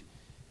crusade,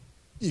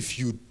 if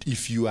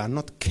you are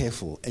not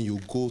careful and you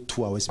go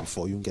 2 hours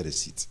before, you don't get a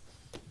seat.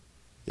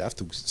 You have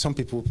to. Some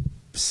people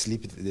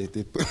sleep.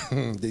 They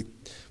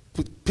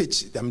put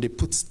pitch. I mean, they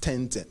put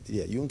tent.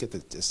 Yeah, you don't get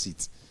a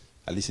seat.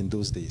 At least in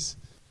those days.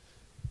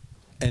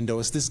 And there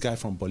was this guy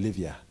from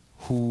Bolivia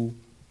who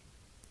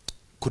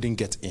couldn't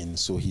get in,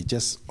 so he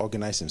just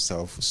organized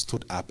himself,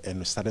 stood up,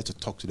 and started to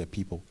talk to the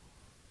people.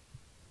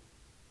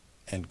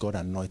 And God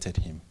anointed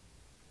him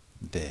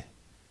there.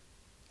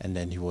 And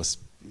then he was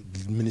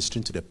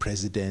ministering to the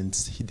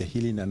president, the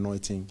healing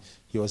anointing.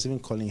 He was even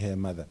calling her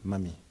mother,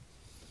 mommy,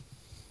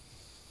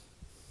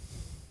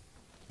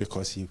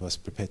 because he was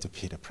prepared to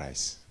pay the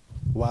price.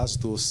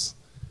 Whilst those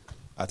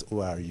at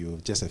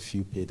ORU, just a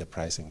few paid the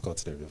price and got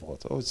the reward.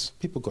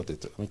 People got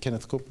it. I mean,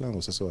 Kenneth Copeland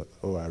was also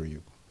at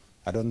ORU.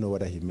 I don't know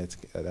whether he met,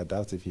 I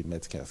doubt if he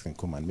met Kenneth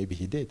Copeland. Maybe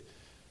he did.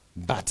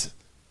 But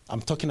I'm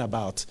talking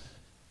about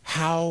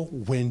how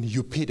when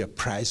you pay the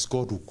price,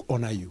 God will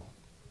honor you.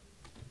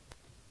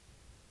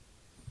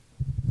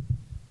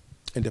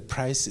 And the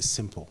price is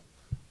simple.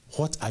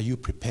 What are you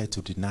prepared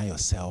to deny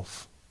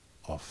yourself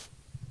of?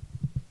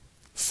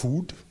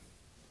 Food?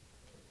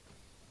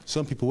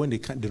 Some people, when they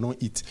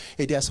don't eat.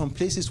 Hey, there are some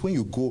places when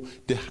you go,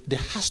 there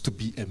has to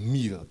be a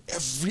meal.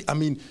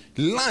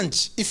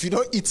 Lunch. If you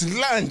don't eat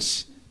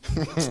lunch,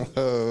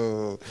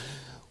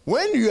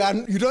 when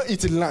you don't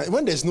eat lunch,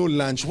 when there's no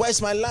lunch, why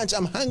is my lunch?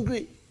 I'm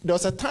hungry. There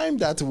was a time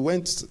that we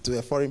went to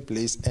a foreign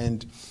place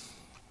and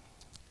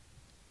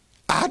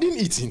I hadn't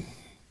eaten.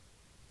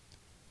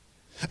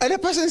 And the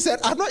person said,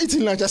 I've not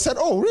eaten lunch. I said,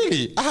 oh,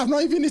 really? I have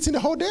not even eaten the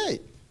whole day.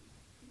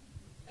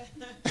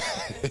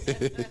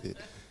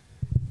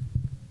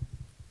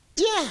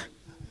 Yeah.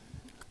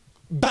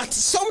 But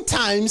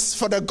sometimes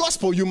for the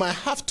gospel, you might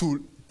have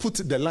to put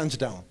the lunch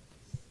down.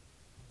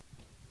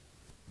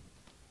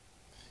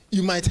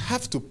 You might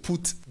have to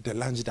put the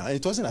lunch down.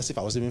 It wasn't as if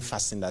I was even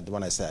fasting that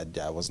when I said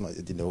I was not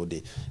eating the whole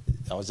day.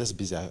 I was just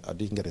busy. I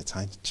didn't get a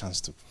chance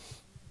to.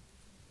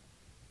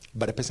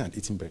 But the person had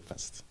eaten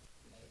breakfast.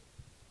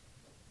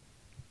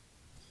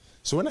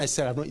 So when I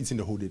said I've not eaten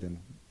the whole day, then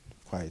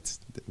quiet.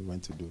 We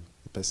went to do.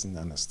 The person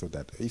understood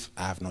that if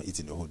I have not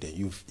eaten the whole day,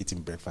 you've eaten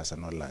breakfast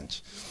and not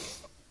lunch.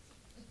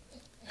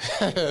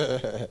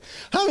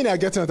 How many are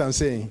getting what I'm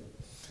saying?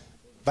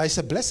 But it's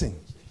a blessing.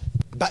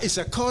 But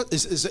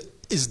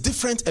it's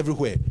different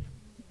everywhere.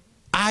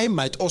 I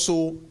might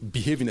also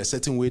behave in a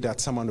certain way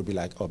that someone will be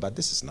like, oh, but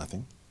this is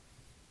nothing.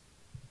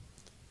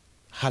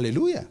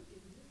 Hallelujah.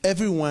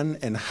 Everyone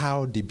and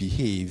how they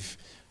behave,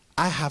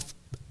 I have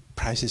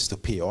prices to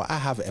pay, or I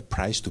have a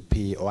price to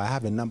pay, or I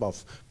have a number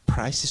of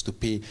prices to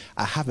pay.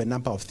 I have a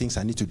number of things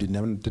I need to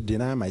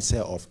deny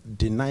myself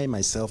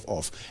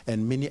of,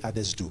 and many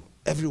others do.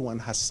 Everyone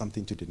has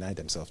something to deny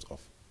themselves of.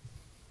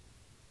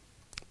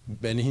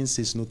 Benny Hinn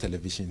says no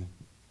television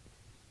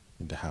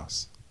in the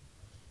house.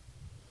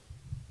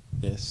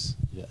 Yes,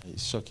 yeah,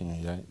 it's shocking,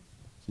 right?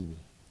 TV.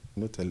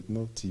 No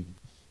TV,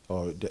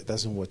 or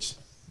doesn't watch.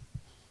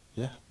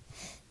 Yeah,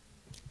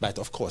 but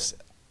of course,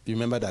 you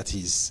remember that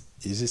is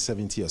he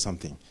 70 or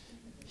something?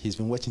 He's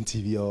been watching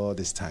TV all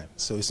this time,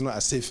 so it's not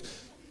as if,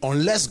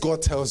 unless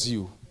God tells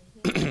you,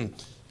 it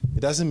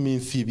doesn't mean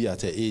Phoebe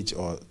at her age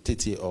or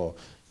Titi or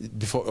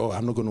before. Oh,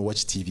 I'm not going to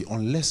watch TV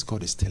unless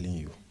God is telling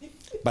you.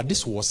 But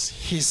this was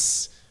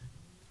his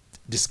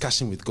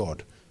discussion with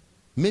God.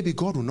 Maybe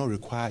God will not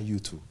require you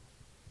to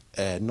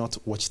not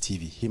watch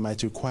TV. He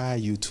might require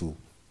you to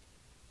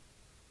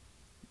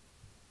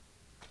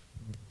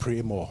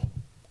pray more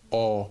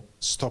or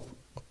stop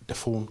the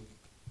phone,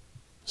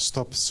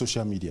 stop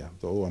social media.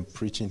 Oh, I'm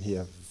preaching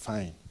here.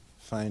 Fine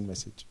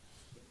message.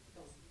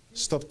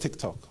 Stop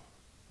TikTok.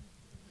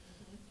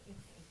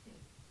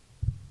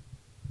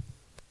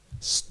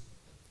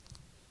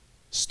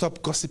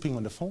 Stop gossiping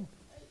on the phone.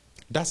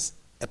 That's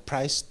a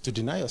price to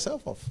deny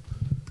yourself of.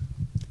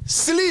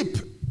 Sleep.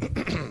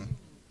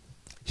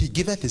 He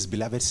giveth his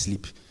beloved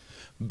sleep.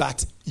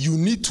 But you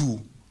need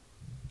to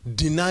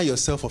deny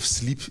yourself of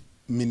sleep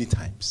many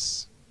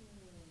times.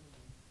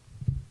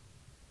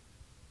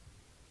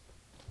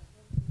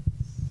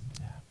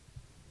 Yeah.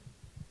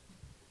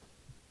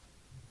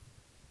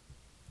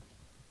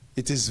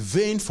 It is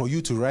vain for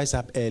you to rise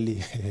up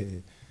early,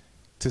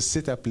 to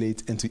sit up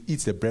late, and to eat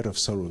the bread of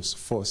sorrows,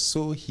 for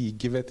so he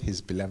giveth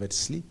his beloved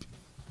sleep.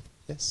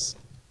 Yes.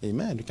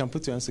 Amen. You can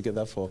put your hands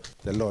together for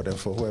the Lord and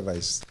for whoever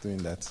is doing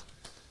that.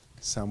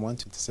 Psalm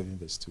 127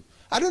 verse 2.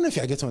 I don't know if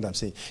you are getting what I'm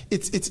saying.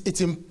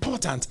 It's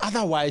important.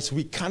 Otherwise,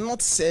 we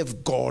cannot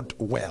serve God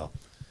well.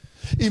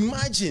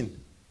 Imagine,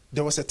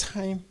 there was a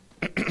time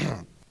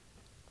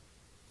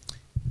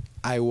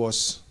there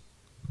was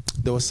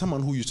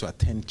someone who used to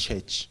attend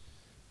church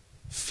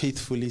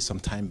faithfully some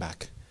time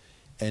back.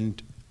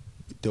 And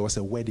there was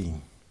a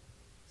wedding.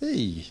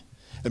 Hey.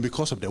 And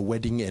because of the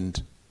wedding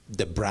and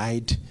the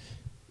bride,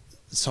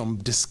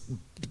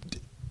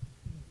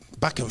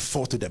 back and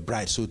forth to the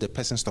bride, so the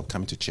person stopped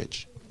coming to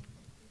church.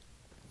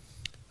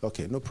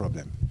 Okay, no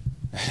problem.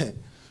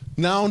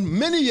 Now,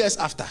 many years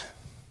after,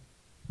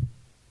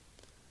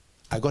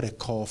 I got a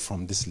call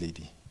from this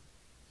lady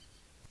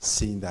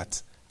saying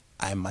that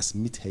I must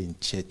meet her in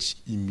church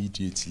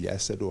immediately. I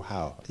said, oh,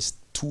 how? It's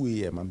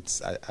 2 a.m.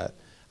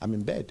 I'm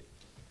in bed.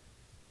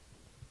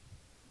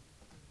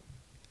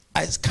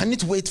 Can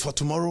it wait for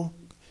tomorrow?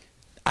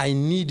 I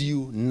need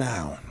you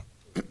now.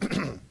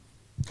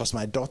 Because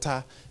my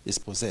daughter is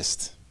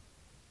possessed.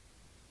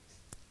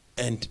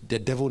 and the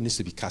devil needs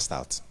to be cast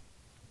out.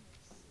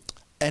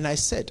 And I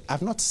said,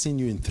 I've not seen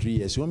you in 3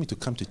 years. You want me to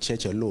come to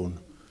church alone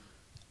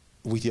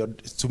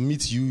to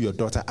meet you, your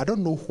daughter? I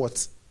don't know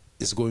what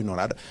is going on.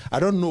 I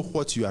don't know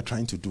what you are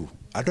trying to do.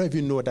 I don't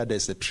even know that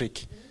there's a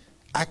trick.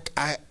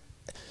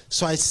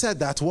 So I said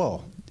that,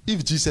 well,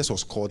 if Jesus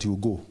was called, he will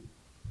go.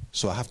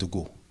 So I have to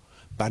go.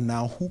 But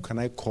now, who can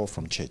I call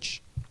from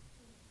church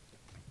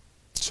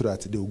so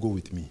that they will go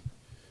with me?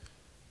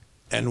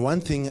 And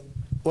one thing,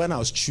 when I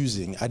was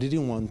choosing, I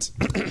didn't want,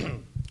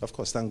 of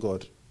course, thank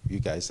God, you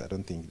guys, I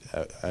don't think,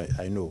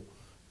 I know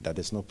that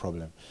there's no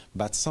problem.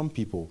 But some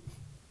people,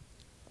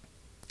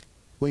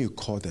 when you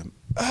call them,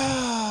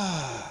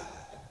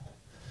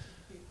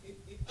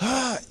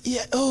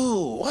 yeah,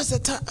 oh, what's the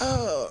time?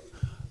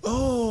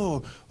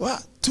 Oh,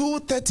 what,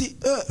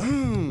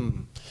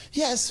 2:30,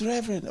 yes,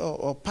 Reverend,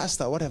 or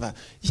Pastor, whatever.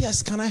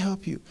 Yes, can I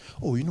help you?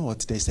 Oh, you know what?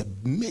 There's a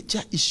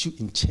major issue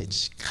in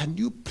church. Can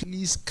you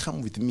please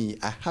come with me?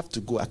 I have to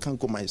go. I can't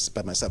go by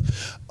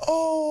myself.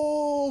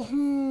 Oh,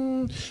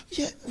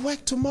 yeah,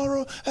 work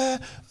tomorrow.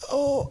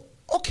 Oh,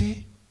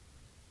 okay.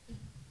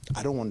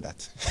 I don't want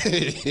that.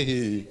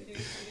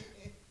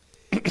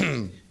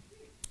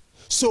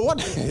 So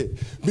what?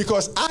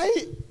 Because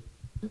I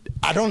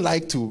don't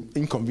like to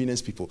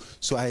inconvenience people.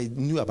 So I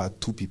knew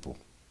about 2 people.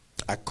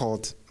 I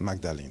called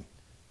Magdalene.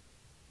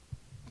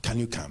 Can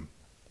you come?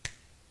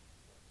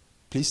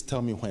 Please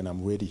tell me when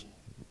I'm ready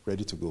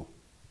to go.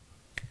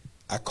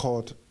 I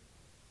called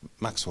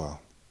Maxwell.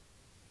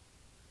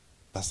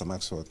 Pastor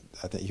Maxwell.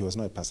 I think he was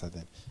not a pastor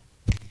then.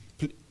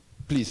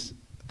 Please,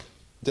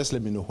 just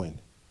let me know when.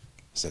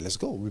 I said, let's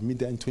go. We'll meet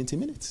there in 20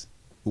 minutes.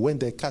 We went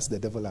there, cast the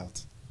devil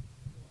out.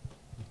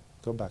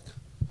 Go back.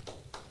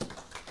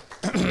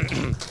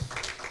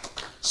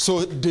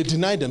 So they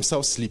denied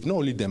themselves sleep. Not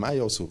only them, I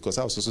also, because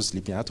I was also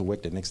sleeping. I had to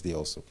work the next day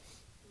also.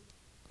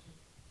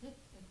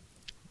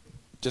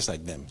 Just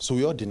like them. So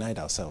we all denied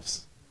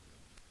ourselves.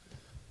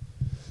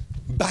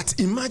 But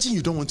imagine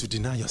you don't want to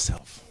deny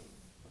yourself.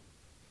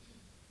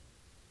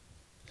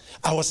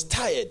 I was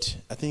tired.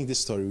 I think this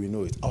story, we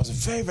know it. I was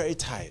very, very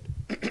tired.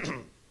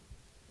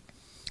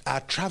 I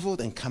had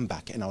traveled and come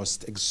back, and I was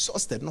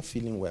exhausted, not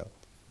feeling well.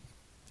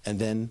 And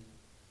then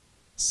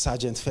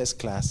Sergeant First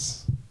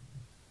Class,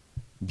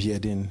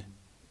 Bearden,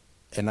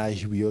 and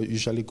we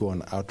usually go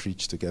on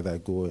outreach together,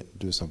 go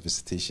do some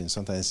visitation,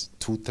 sometimes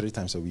 2-3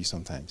 times a week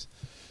sometimes.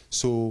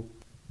 So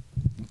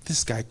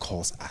this guy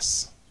calls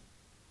us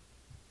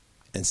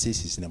and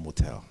says he's in a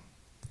motel,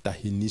 that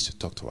he needs to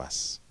talk to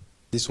us.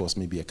 This was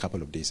maybe a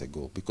couple of days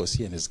ago, because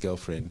he and his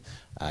girlfriend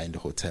are in the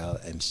hotel,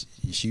 and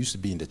she used to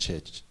be in the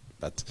church,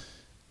 but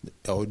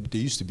they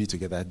used to be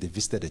together. They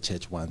visited the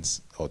church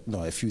once,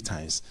 a few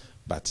times,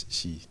 but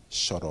she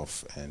shut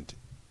off, and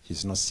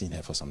he's not seen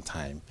her for some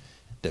time.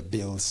 The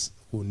bills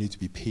will need to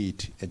be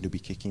paid, and they'll be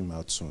kicking him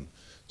out soon.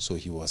 So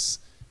he was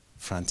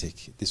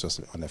frantic. This was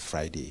on a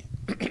Friday.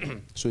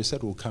 So he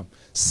said, we'll come.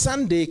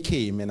 Sunday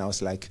came, and I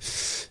was like,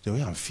 the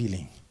way I'm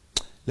feeling,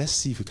 let's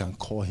see if we can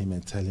call him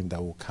and tell him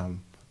that we'll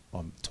come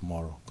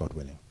tomorrow, God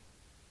willing.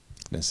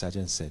 Then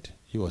Sergeant said,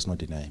 he was not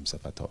denying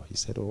himself at all. He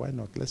said, oh, why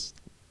not? Let's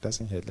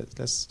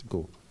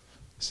go.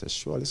 I said,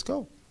 sure, let's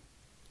go.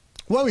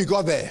 When we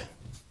got there,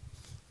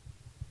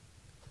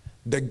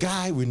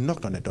 we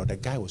knocked on the door. The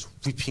guy was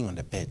weeping on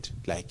the bed,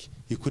 like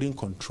he couldn't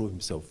control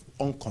himself,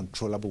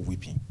 uncontrollable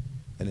weeping.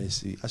 And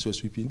as he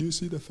was weeping, do you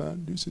see the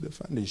fan? Do you see the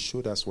fan? They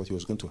showed us what he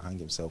was going to hang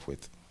himself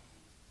with.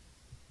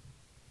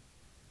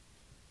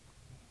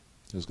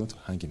 He was going to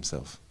hang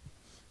himself.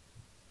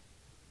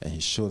 And he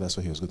showed us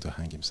what he was going to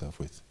hang himself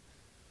with.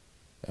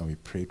 And we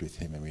prayed with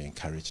him and we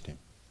encouraged him.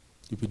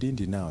 If we didn't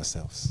deny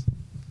ourselves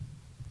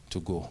to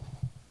go.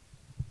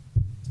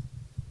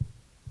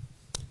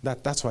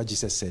 That's why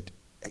Jesus said,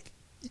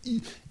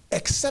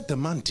 except the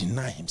man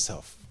deny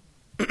himself.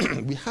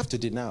 We have to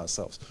deny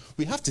ourselves.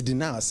 We have to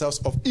deny ourselves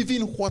of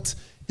even what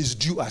is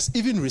due us,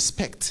 even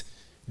respect.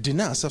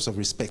 Deny ourselves of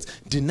respect.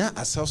 Deny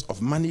ourselves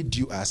of money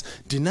due us.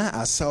 Deny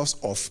ourselves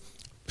of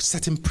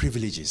certain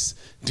privileges.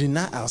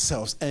 Deny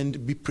ourselves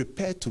and be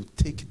prepared to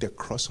take the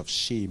cross of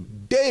shame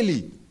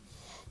daily.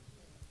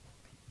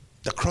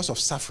 The cross of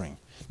suffering.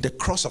 The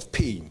cross of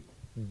pain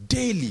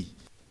daily.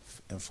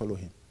 And follow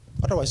him.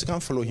 Otherwise, you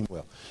can't follow him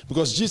well.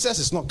 Because Jesus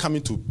is not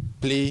coming to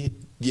play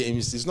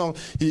games.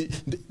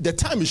 The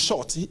time is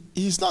short.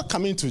 He's not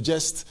coming to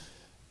just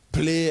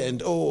play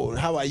and, oh,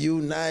 how are you?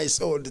 Nice.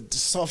 Oh, the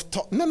soft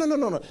talk.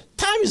 No.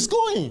 Time is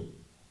going.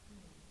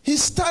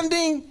 He's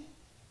standing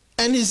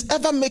and he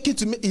ever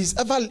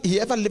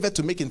liveth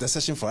to make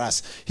intercession for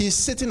us. He's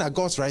sitting at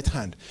God's right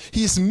hand.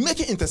 He's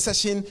making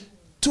intercession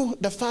to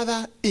the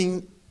Father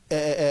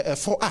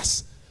for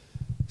us.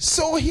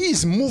 So he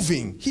is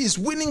moving. He is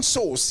winning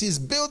souls. He's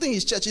building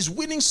his church. He's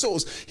winning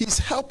souls. He's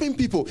helping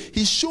people.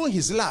 He's showing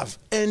his love.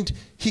 And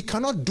he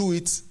cannot do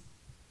it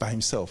by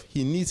himself.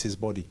 He needs his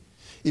body.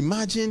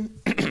 Imagine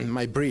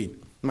my brain.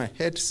 My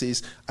head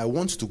says, I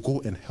want to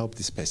go and help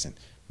this person.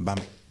 But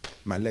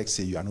my legs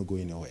say, you are not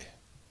going nowhere.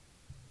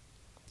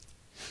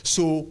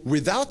 So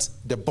without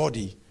the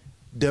body,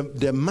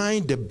 the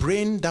mind, the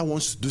brain that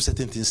wants to do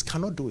certain things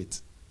cannot do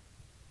it.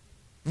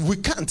 We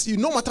can't.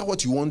 No matter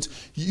what you want,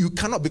 you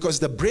cannot, because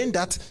the brain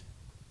that,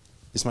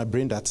 it's my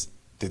brain that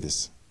did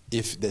this.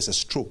 If there's a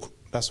stroke,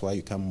 that's why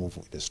you can't move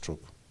with the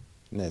stroke.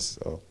 Yes,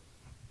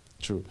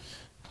 true.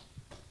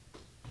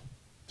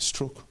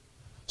 Stroke.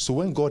 So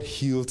when God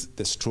healed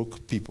the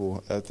stroke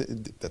people,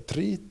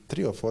 three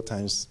or four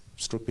times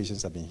stroke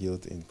patients have been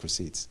healed in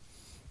crusades.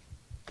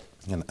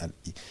 And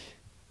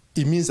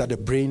it means that the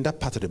brain, that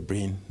part of the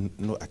brain,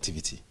 no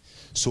activity.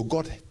 So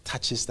God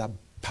touches that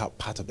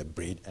part of the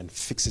brain and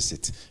fixes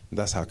it.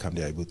 That's how come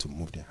they are able to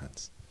move their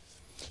hands.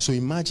 So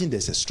imagine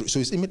there's a stroke. So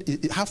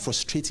it's how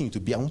frustrating it to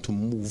be. I want to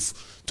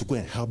move to go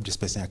and help this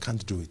person. I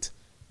can't do it.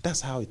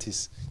 That's how it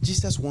is.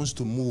 Jesus wants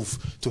to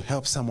move to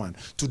help someone,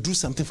 to do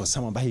something for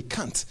someone, but he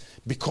can't,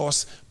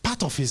 because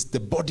part of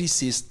the body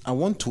says, I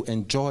want to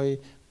enjoy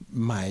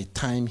my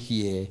time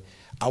here.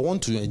 I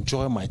want to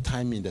enjoy my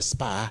time in the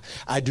spa.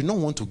 I do not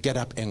want to get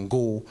up and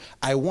go.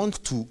 I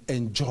want to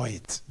enjoy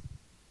it.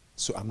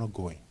 So I'm not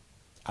going.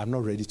 I'm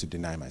not ready to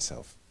deny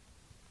myself.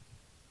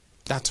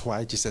 That's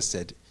why Jesus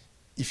said,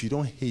 if you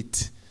don't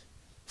hate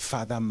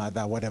father,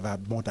 mother, whatever,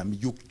 more than me,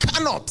 you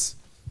cannot.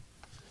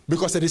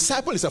 Because a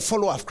disciple is a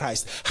follower of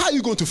Christ. How are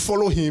you going to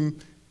follow him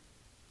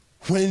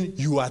when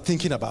you are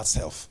thinking about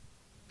self?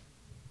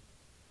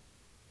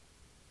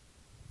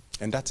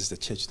 And that is the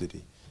church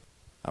today.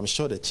 I'm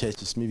sure the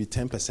church is maybe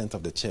 10%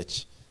 of the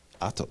church.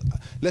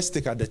 Let's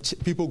take out the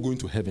people going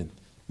to heaven.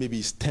 Maybe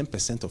it's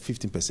 10% or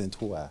 15%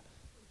 who are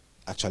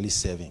actually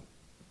serving.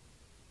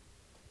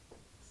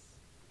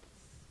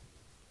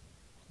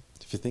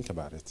 If you think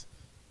about it.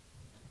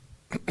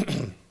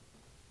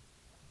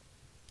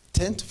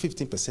 10 to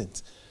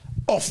 15%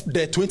 of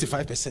the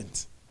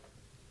 25%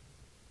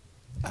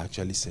 are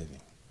actually serving.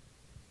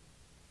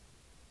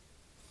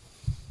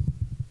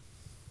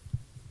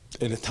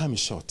 And the time is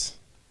short.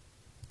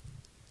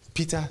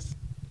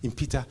 In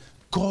Peter,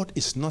 God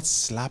is not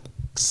slack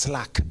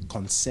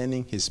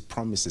concerning his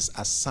promises,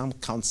 as some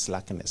count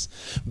slackness.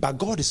 But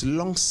God is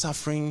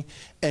long-suffering,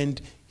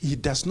 and he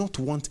does not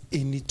want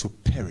any to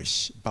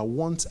perish, but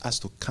wants us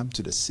to come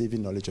to the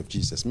saving knowledge of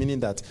Jesus.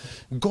 Meaning that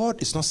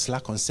God is not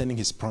slack concerning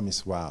his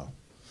promise. Wow.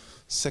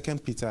 2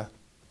 Peter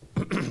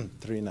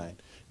 3:9.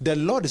 The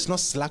Lord is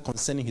not slack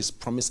concerning his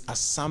promise, as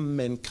some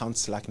men count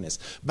slackness,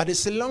 but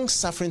is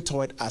long-suffering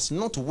toward us,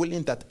 not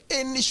willing that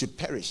any should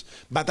perish,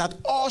 but that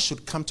all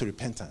should come to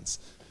repentance.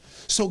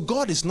 So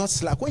God is not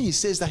slack. When he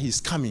says that he's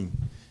coming,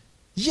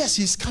 yes,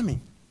 he's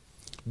coming.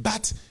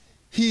 But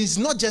he is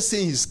not just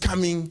saying he's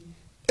coming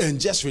and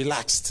just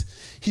relaxed.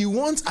 He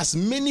wants as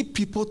many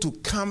people to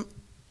come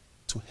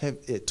to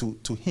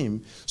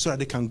him so that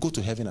they can go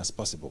to heaven as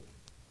possible.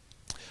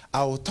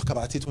 I'll talk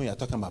about it when we are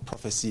talking about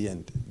prophecy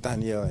and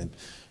Daniel. And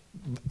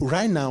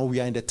right now, we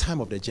are in the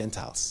time of the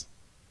Gentiles.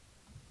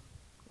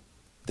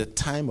 The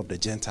time of the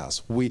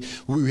Gentiles. We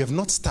have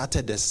not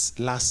started this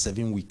last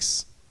 7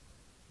 weeks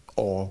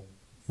or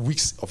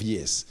weeks of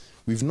years.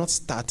 We've not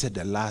started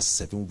the last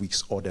 7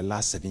 weeks or the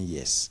last 7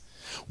 years.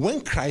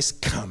 When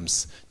Christ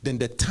comes, then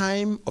the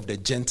time of the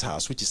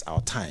Gentiles, which is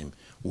our time,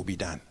 will be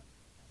done.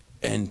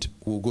 And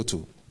we'll go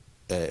to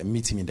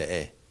meet him in the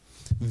air.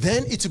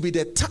 Then it will be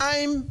the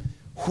time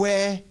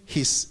where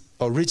his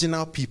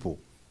original people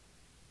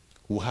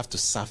will have to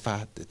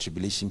suffer the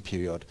tribulation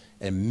period,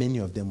 and many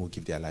of them will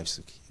give their lives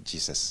to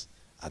Jesus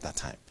at that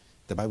time.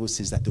 The Bible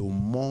says that they will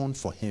mourn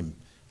for him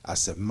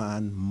as a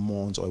man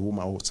mourns, or a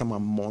woman, or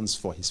someone mourns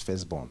for his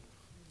firstborn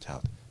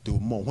child. They will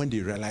mourn when they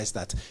realize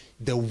that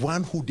the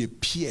one who they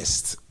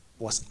pierced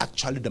was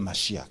actually the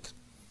Mashiach.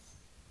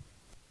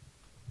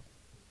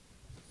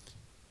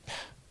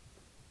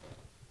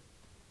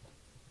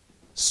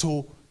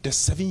 So the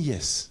 7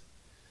 years.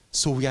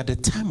 So we are at the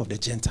time of the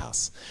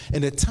Gentiles.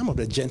 In the time of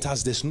the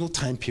Gentiles, there's no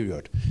time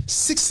period.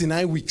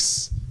 69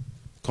 weeks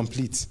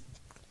complete.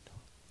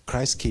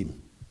 Christ came.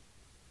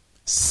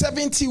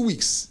 70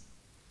 weeks.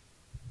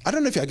 I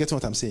don't know if you are getting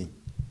what I'm saying.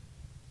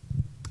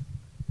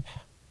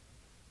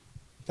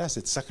 That's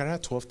it. Zechariah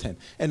 12:10.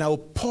 And I will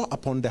pour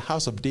upon the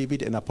house of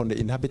David and upon the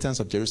inhabitants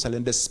of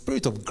Jerusalem the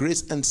spirit of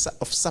grace and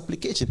of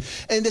supplication.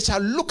 And they shall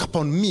look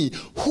upon me,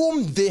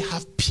 whom they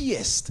have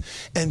pierced,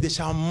 and they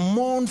shall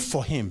mourn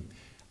for him,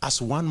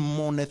 as one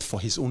mourneth for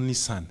his only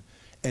son,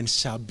 and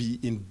shall be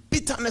in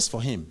bitterness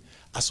for him,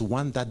 as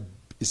one that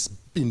is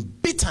in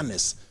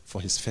bitterness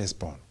for his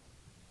firstborn.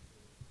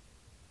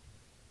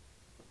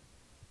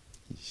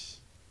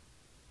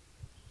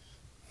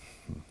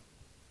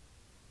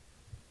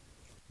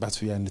 But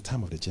we are in the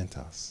time of the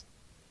Gentiles.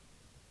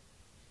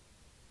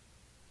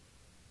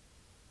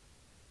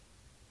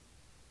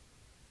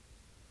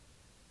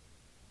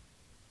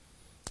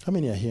 How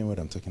many are hearing what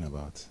I'm talking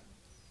about?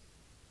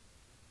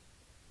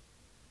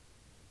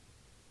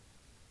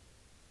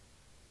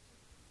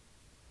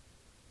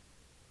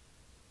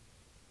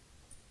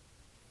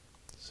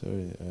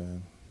 Sorry.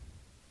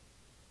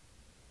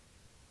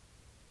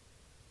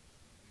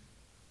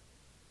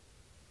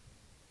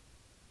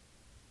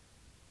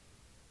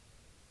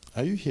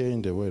 Are you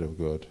hearing the word of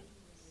God?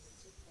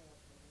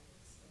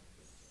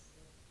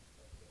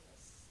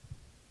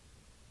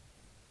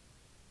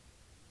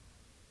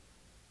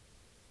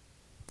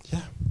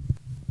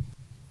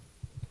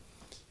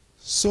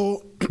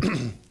 So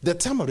the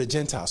time of the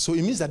Gentiles. So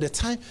it means that the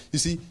time, you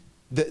see,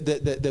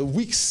 the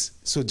weeks.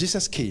 So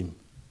Jesus came.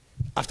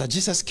 After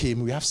Jesus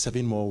came, we have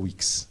 7 more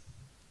weeks.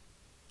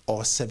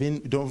 Or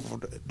 7, don't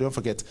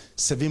forget,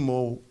 7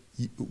 more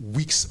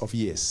weeks of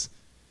years.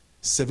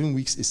 7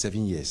 weeks is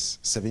 7 years.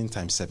 7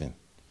 times 7.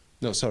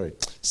 No, sorry.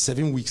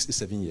 7 weeks is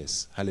 7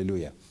 years.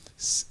 Hallelujah.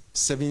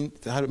 7,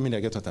 how many I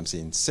get what I'm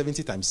saying?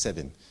 70 times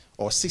 7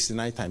 or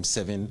 69 times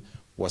 7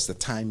 was the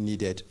time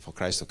needed for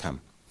Christ to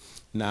come.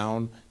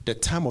 Now, the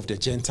time of the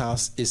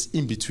Gentiles is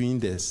in between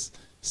the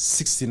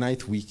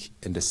 69th week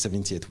and the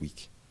 70th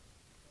week.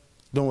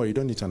 Don't worry, you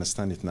don't need to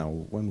understand it now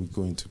when we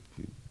go into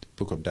the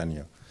book of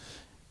Daniel.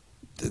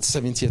 The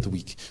 70th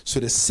week. So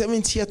the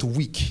 70th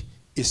week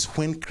is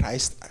when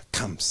Christ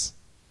comes.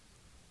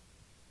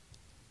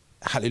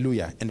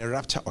 Hallelujah. And the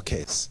rapture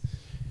occurs.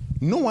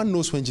 No one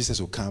knows when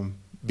Jesus will come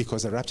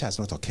because the rapture has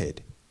not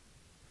occurred.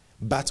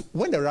 But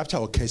when the rapture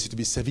occurs, it will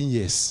be 7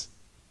 years.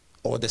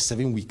 Or the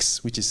 7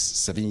 weeks, which is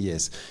 7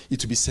 years.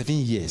 It will be 7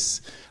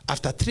 years.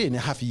 After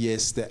 3.5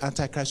 years, the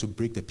Antichrist will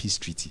break the peace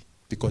treaty.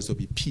 Because there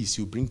will be peace.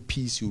 You bring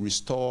peace, you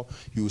restore,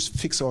 you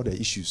fix all the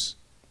issues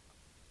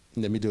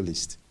in the Middle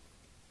East.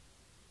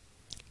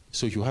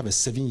 So you have a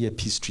 7-year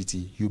peace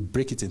treaty. You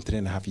break it in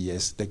 3.5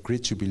 years. The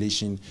Great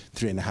Tribulation,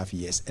 3.5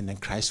 years. And then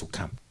Christ will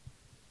come.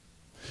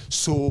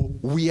 So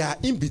we are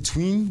in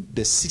between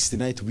the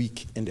 69th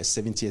week and the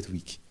 70th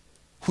week,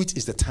 which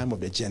is the time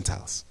of the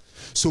Gentiles.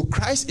 So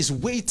Christ is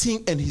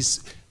waiting and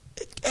he's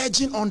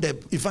urging on the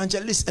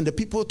evangelists and the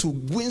people to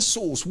win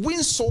souls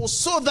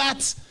so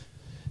that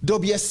there'll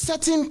be a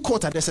certain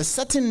quota, there's a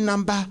certain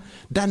number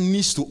that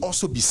needs to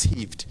also be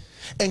saved.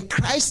 And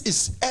Christ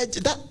is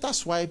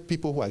that's why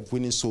people who are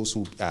winning souls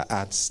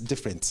are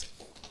different.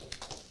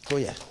 Oh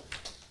yeah.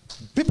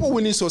 People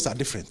winning souls are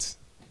different.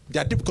 They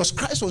are different because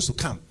Christ wants to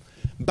come.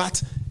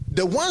 But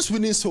the ones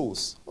winning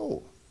souls,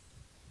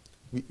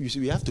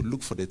 we have to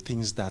look for the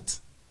things that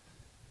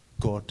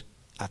God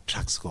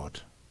attracts God,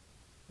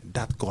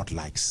 that God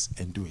likes,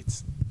 and do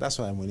it. That's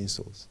why I'm winning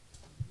souls.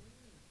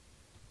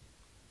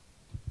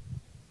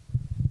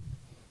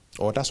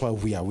 Or that's why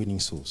we are winning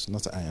souls,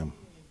 not I am.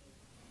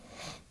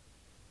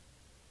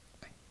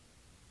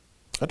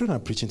 I don't know,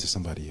 I'm preaching to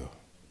somebody here.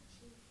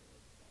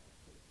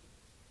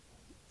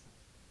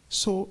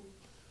 So,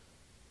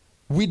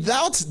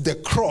 without the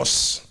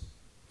cross,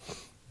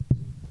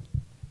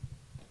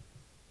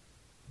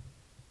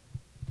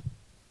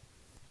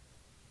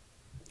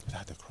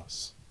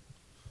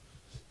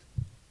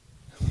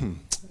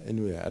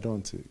 Anyway, I don't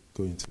want to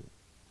go into it.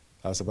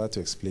 I was about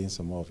to explain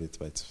some more of it,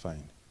 but it's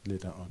fine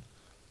later on.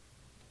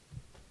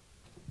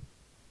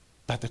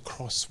 But the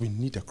cross, we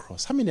need a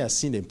cross. How many have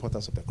seen the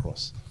importance of the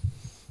cross?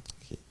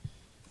 Okay.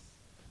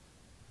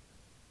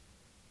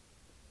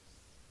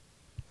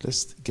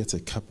 Let's get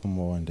a couple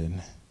more and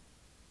then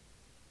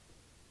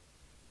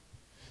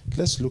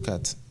let's look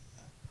at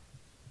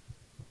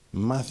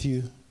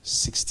Matthew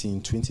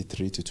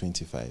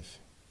 16:23-25.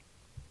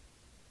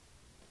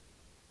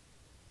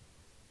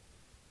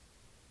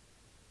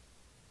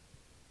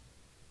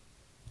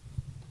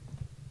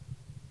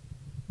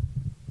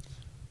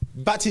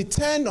 But he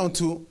turned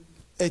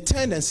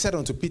and said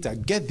unto Peter,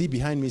 Get thee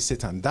behind me,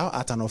 Satan. Thou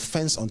art an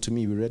offense unto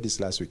me. We read this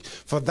last week.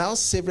 For thou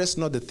savorest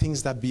not the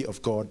things that be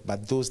of God,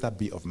 but those that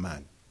be of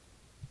man.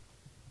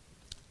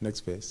 Next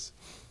verse.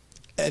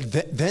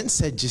 Then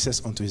said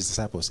Jesus unto his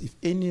disciples, If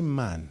any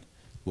man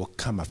will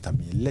come after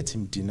me, let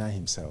him deny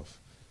himself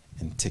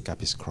and take up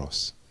his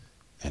cross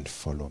and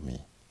follow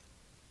me.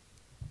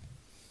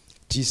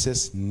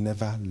 Jesus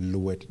never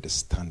lowered the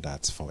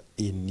standards for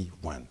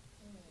anyone.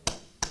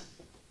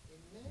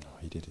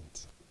 He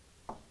didn't.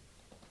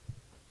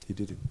 He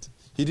didn't.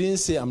 He didn't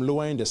say, I'm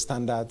lowering the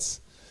standards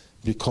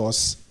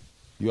because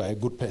you are a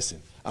good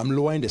person. I'm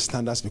lowering the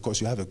standards because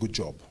you have a good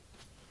job.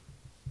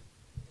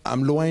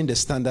 I'm lowering the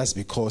standards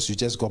because you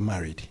just got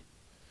married.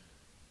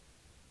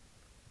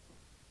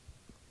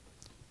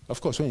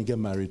 Of course, when you get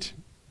married,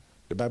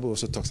 the Bible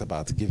also talks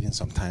about giving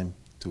some time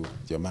to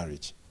your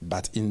marriage.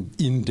 But in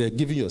the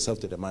giving yourself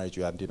to the marriage,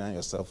 you are denying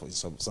yourself of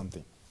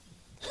something.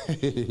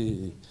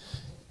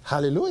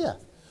 Hallelujah.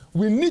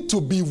 We need to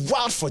be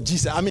wild for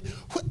Jesus. I mean,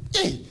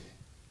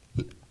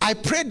 I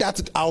pray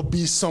that I'll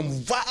be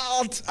some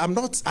wild.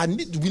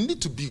 We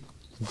need to be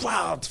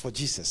wild for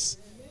Jesus.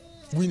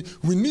 We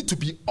need to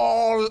be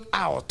all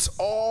out,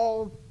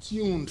 all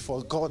tuned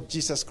for God,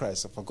 Jesus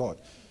Christ, for God.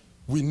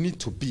 We need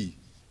to be.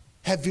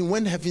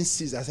 When heaven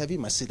sees us,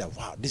 heaven must say that,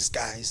 wow, these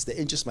guys, the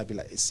angels might be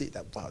like, say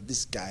that, wow,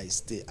 these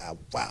guys, they are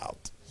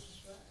wild.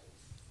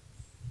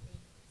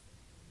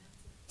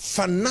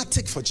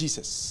 Fanatic for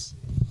Jesus.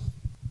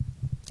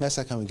 That's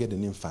how can we get the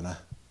name Fana?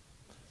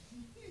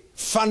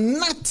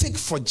 Fanatic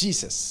for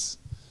Jesus.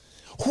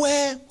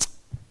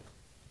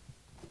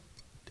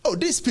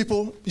 These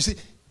people, you see,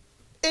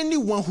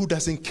 anyone who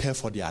doesn't care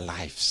for their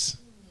lives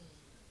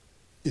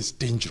is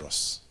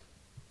dangerous.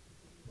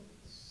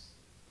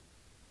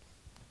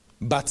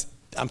 But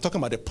I'm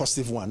talking about the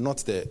positive one, not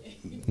the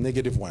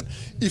negative one.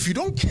 If you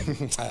don't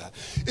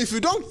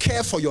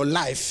care for your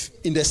life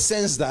in the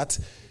sense that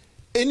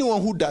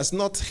Anyone who does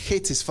not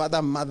hate his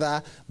father,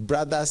 mother,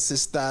 brother,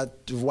 sister,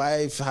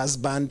 wife,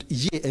 husband,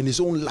 and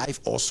his own life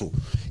also.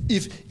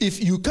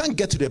 If you can't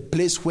get to the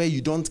place where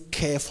you don't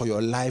care for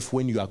your life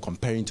when you are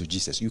comparing to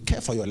Jesus, you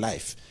care for your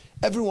life.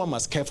 Everyone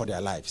must care for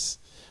their lives.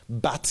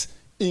 But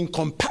in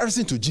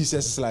comparison to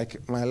Jesus, it's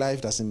like, my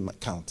life doesn't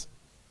count.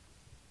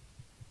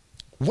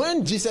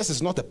 When Jesus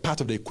is not a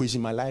part of the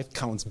equation, my life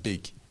counts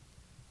big.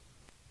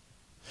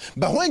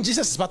 But when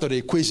Jesus is part of the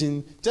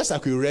equation, just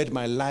like we read,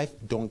 my life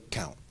don't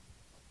count.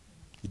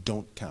 It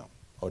don't count,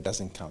 or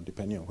doesn't count,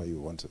 depending on where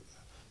you want to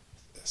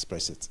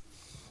express it.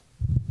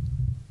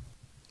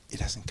 It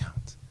doesn't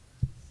count.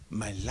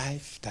 My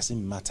life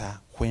doesn't matter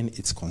when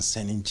it's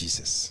concerning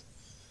Jesus.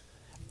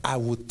 I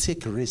will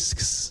take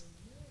risks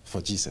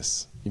for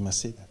Jesus. You must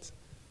say that.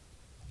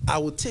 I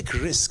will take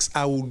risks.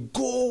 I will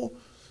go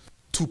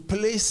to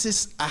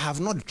places I have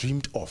not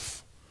dreamed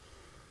of.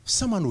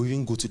 Someone will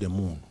even go to the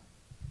moon.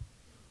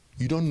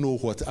 You don't know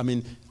what,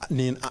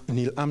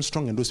 Neil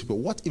Armstrong and those people,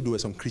 what if there were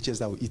some creatures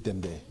that would eat them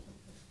there?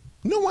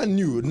 No one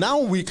knew. Now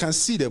we can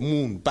see the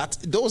moon, but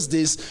those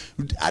days,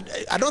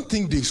 I don't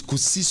think they could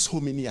see so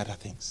many other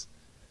things.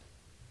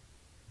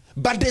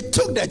 But they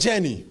took the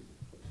journey.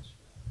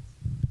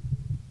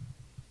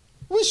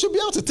 We should be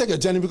able to take a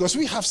journey because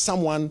we have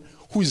someone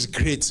who is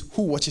great,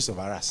 who watches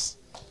over us.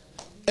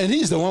 And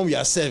he is the one we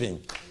are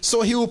serving.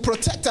 So he will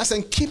protect us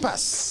and keep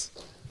us.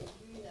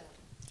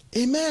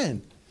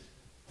 Amen.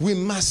 We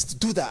must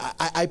do that.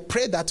 I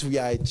pray that we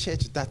are a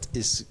church that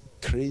is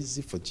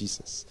crazy for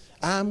Jesus.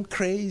 I'm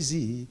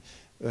crazy.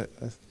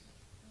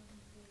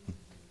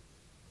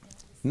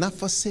 Not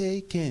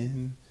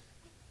forsaken.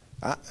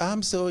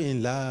 I'm so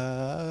in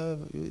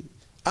love.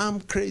 I'm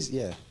crazy.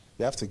 Yeah,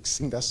 you have to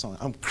sing that song.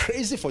 I'm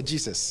crazy for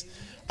Jesus.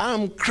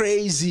 I'm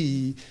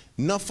crazy,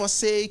 not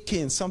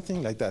forsaken.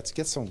 Something like that.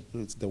 Get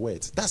the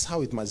words. That's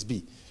how it must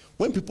be.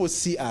 When people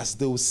see us,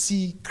 they will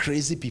see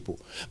crazy people.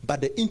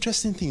 But the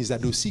interesting thing is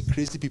that they'll see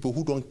crazy people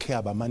who don't care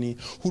about money,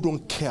 who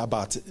don't care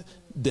about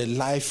their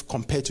life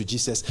compared to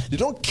Jesus. They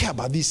don't care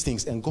about these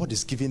things, and God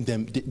is giving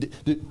them.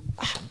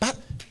 But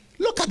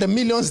look at the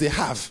millions they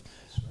have,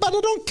 but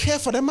they don't care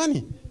for the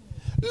money.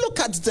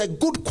 Look at the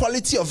good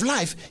quality of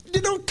life.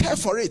 They don't care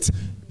for it.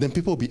 Then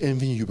people will be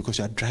envying you because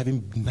you are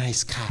driving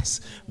nice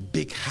cars,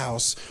 big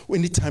house.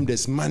 Anytime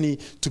there's money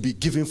to be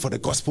given for the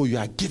gospel, you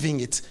are giving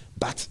it,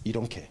 but you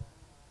don't care.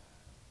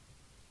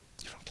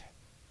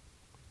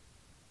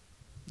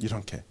 You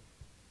don't care.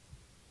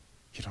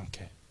 You don't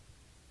care.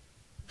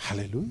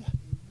 Hallelujah.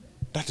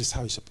 That is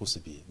how it's supposed to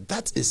be.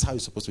 That is how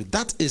it's supposed to be.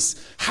 That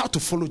is how to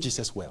follow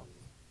Jesus well.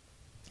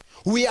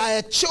 We are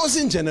a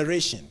chosen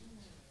generation.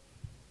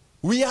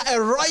 We are a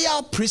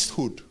royal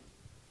priesthood.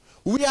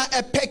 We are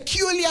a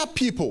peculiar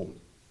people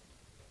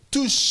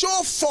to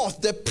show forth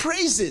the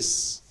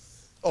praises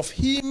of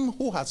him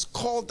who has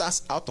called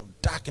us out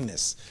of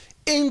darkness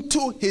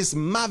into his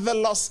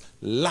marvelous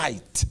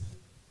light.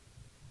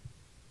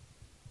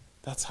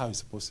 That's how it's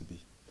supposed to be.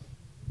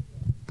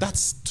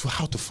 That's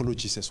how to follow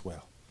Jesus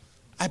well.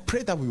 I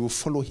pray that we will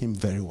follow him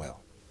very well.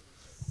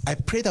 I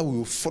pray that we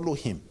will follow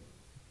him.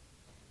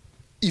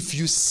 If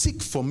you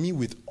seek for me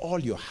with all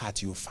your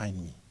heart, you will find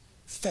me.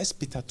 1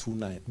 Peter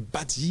 2:9.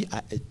 But ye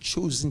are a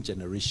chosen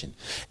generation,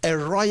 a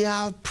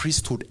royal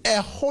priesthood,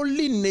 a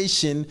holy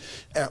nation.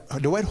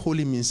 The word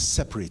holy means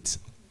separate,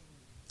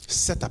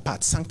 set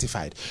apart,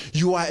 sanctified.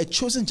 You are a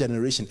chosen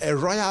generation, a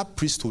royal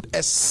priesthood,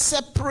 a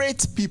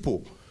separate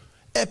people,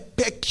 a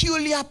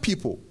peculiar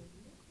people,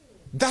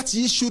 that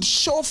ye should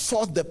show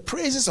forth the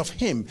praises of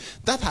him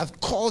that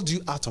hath called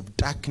you out of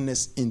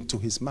darkness into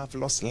his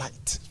marvelous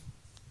light.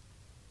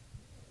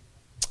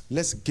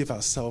 Let's give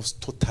ourselves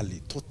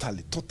totally.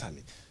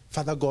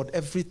 Father God,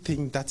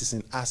 everything that is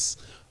in us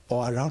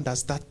or around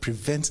us that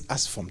prevents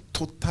us from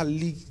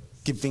totally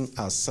giving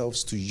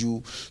ourselves to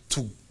you,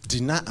 to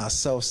deny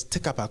ourselves,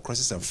 take up our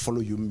crosses and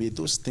follow you, may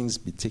those things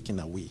be taken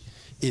away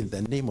in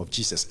the name of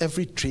Jesus.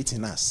 Every trait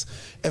in us,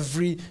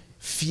 every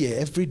fear,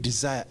 every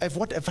desire,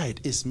 whatever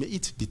it is, may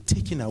it be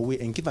taken away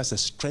and give us a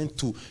strength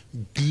to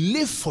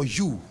live for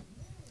you.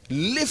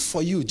 Live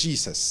for you,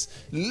 Jesus.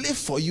 Live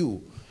for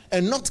you.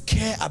 And not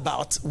care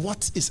about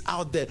what is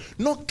out there.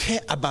 Not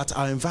care about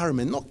our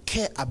environment. Not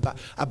care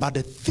about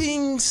the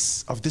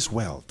things of this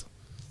world.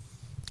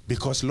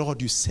 Because,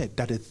 Lord, you said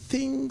that the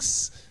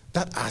things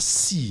that are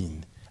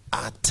seen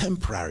are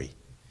temporary.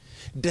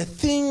 The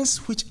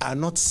things which are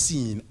not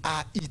seen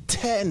are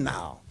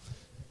eternal.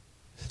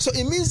 So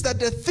it means that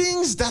the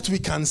things that we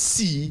can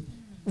see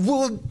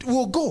will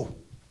go.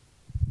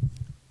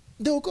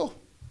 They will go.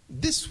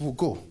 This will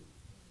go.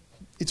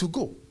 It will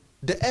go.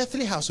 The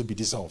earthly house will be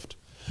dissolved.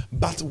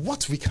 But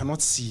what we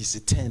cannot see is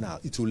eternal.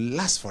 It will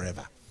last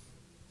forever.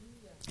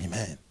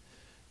 Amen.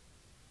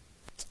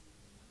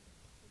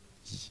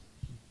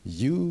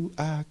 You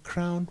are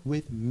crowned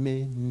with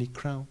many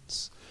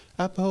crowns,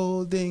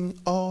 upholding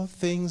all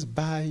things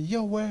by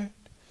your word.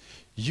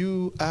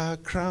 You are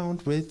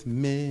crowned with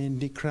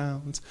many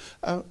crowns,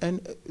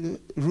 and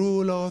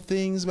rule all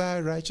things by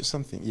righteousness.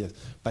 Something, yes.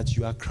 But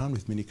you are crowned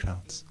with many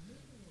crowns.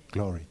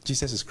 glory.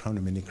 Jesus is crowned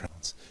with many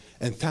crowns.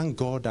 And thank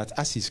God that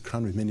as he's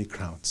crowned with many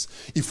crowns,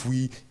 if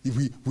we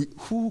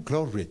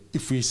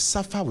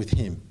suffer with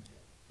him,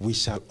 we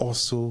shall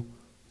also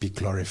be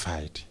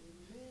glorified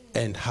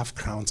and have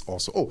crowns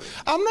also. Oh,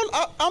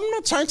 I'm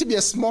not trying to be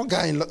a small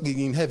guy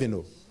in heaven.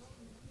 No.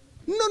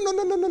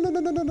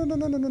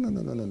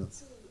 No.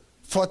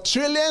 For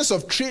trillions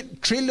of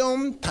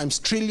trillion times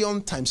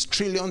trillion times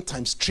trillion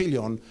times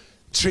trillion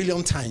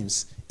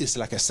times is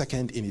like a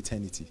second in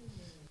eternity.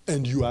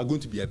 And you are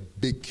going to be a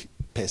big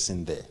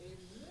person there.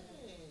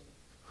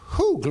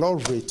 Who,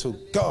 glory to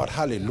God,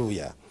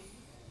 hallelujah.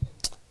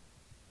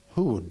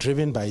 Who,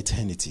 driven by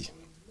eternity.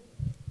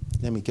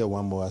 Let me get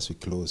one more as we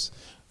close.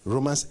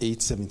 Romans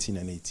 8, 17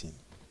 and 18.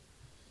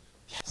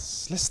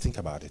 Yes, let's think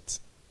about it.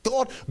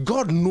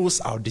 God knows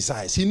our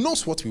desires. He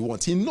knows what we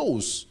want. He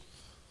knows.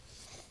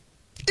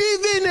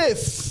 Even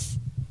if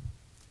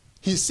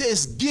he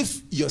says,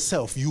 give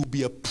yourself, you'll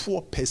be a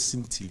poor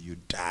person till you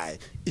die,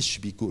 it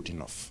should be good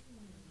enough.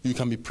 You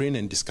can be praying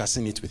and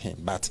discussing it with him,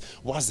 but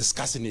whilst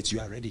discussing it, you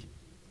are ready.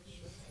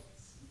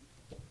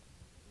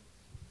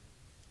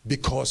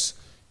 Because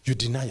you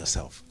deny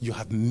yourself. You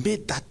have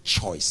made that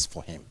choice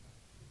for him.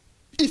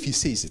 If he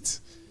says it,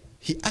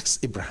 he asks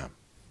Abraham,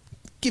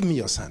 give me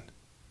your son.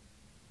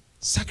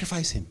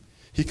 Sacrifice him.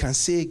 He can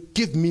say,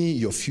 give me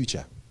your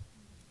future.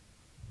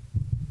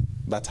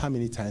 But how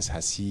many times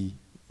has he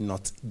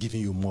not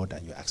given you more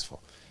than you asked for?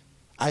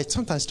 I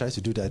sometimes try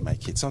to do that with my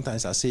kids.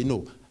 Sometimes I say,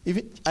 no.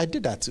 Even I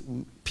did that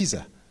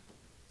pizza.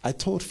 I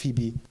told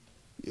Phoebe,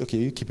 okay,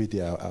 you keep it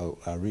there.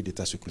 I'll read it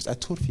as we close. I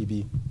told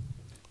Phoebe,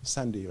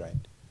 Sunday, right?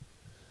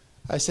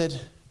 I said,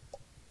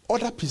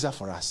 order pizza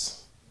for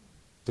us.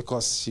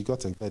 Because she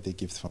got a birthday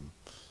gift from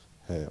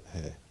her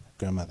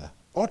grandmother.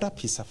 Order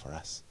pizza for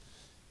us.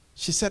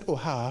 She said, oh,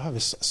 how? I have a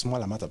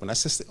small amount of money. I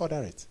said,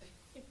 order it.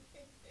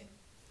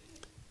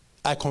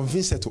 I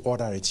convinced her to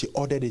order it. She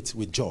ordered it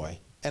with joy.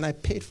 And I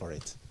paid for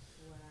it.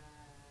 Wow.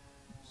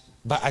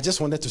 But I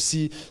just wanted to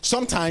see.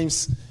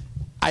 Sometimes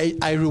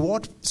I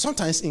reward.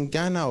 Sometimes in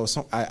Ghana or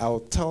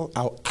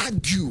I'll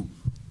argue,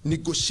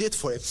 negotiate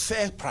for a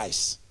fair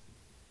price.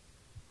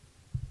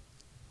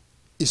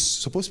 It's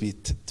supposed to be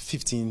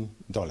 $15.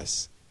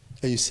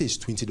 And you say it's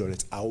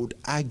 $20. I would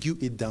argue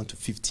it down to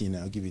 15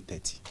 and I'll give you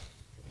 30.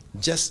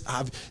 Just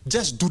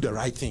do the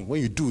right thing.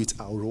 When you do it,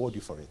 I'll reward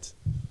you for it.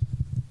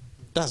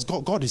 That's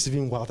God. God is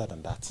even wilder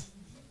than that.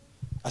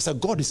 I said,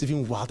 God is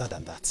even wilder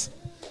than that.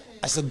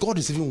 I said, God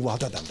is even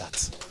wilder than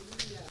that.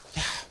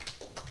 Yeah.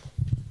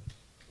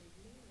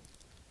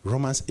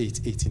 Romans 8,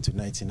 18 to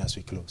 19 as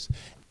we close.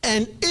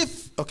 And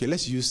if, okay,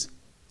 let's use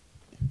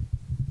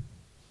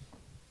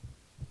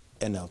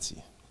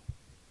NLT.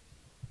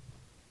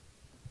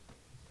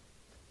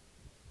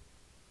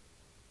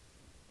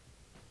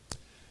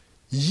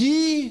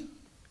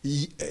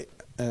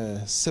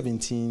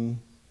 17.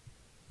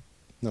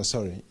 No,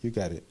 sorry, you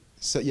got it.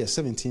 So, yeah,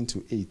 17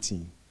 to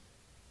 18.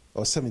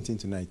 Or 17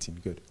 to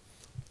 19, good.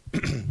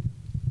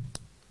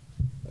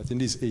 I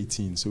think this is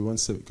 18, so we want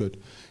 7,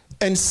 good.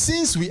 And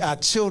since we are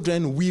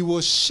children, we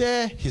will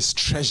share his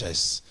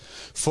treasures.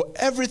 For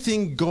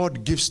everything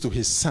God gives to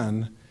his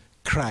Son,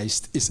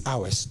 Christ, is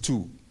ours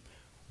too.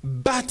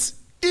 But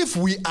if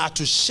we are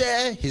to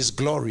share his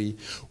glory,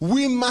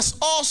 we must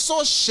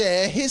also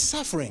share his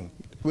suffering.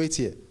 Wait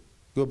here.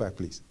 Go back,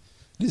 please.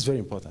 This is very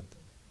important.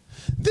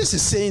 This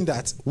is saying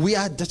that we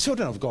are the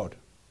children of God.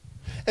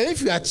 And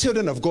if we are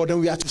children of God, then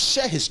we are to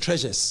share his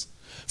treasures.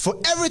 For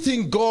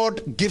everything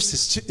God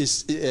gives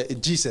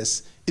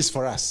Jesus is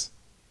for us.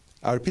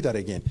 I'll repeat that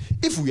again.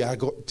 If we are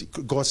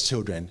God's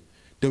children,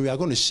 then we are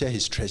going to share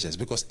his treasures,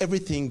 because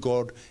everything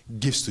God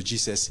gives to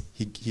Jesus,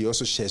 he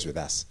also shares with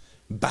us.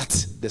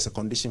 But there's a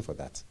condition for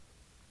that.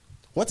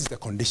 What is the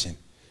condition?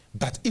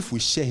 But if we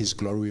share his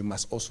glory, we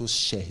must also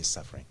share his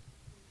suffering.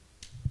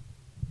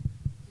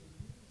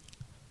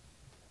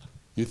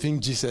 You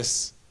think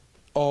Jesus,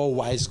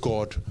 all-wise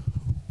God,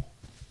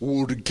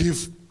 would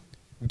give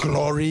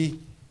glory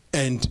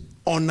and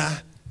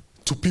honor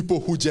to people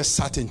who just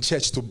sat in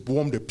church to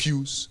warm the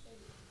pews?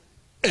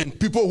 And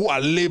people who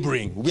are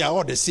laboring, we are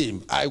all the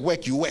same. I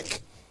work, you work.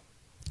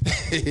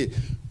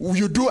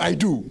 You do, I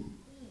do.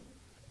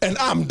 And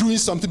I'm doing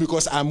something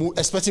because I'm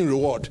expecting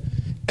reward.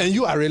 And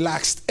you are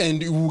relaxed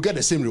and you will get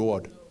the same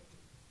reward.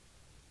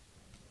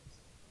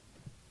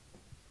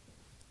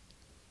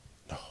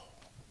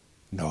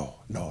 No.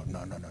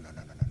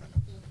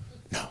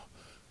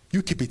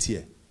 You keep it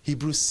here.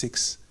 Hebrews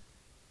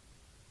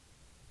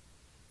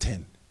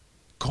 6:10.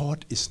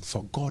 God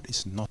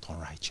is not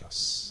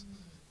unrighteous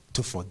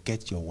to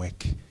forget your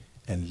work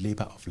and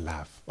labor of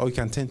love. Or you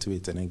can turn to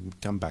it and then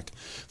come back.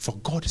 For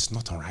God is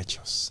not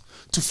unrighteous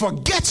to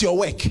forget your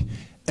work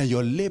and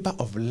your labor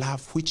of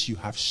love which you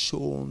have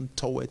shown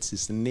towards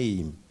his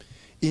name,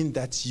 in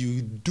that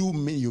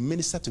you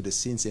minister to the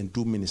saints and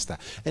do minister.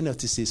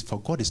 NLT says,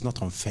 for God is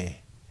not unfair.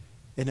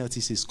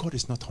 NLT says, God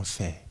is not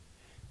unfair.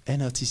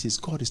 NLT says,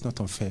 God is not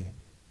unfair.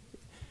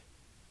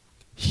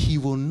 He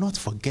will not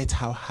forget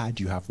how hard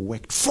you have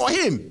worked for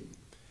him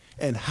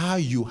and how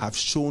you have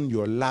shown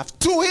your love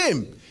to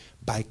him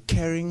by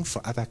caring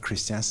for other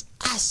Christians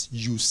as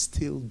you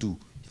still do.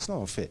 It's not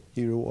unfair.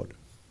 He reward.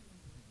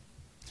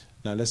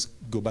 Now let's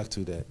go back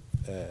to the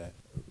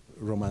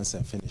Romans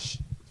and finish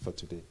for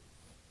today.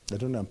 I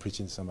don't know I'm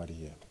preaching to somebody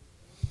here.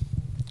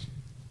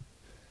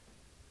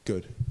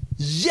 Good.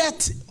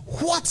 Yet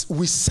what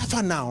we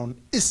suffer now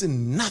is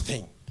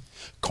nothing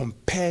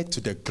compared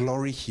to the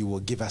glory he will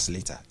give us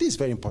later. This is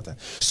very important.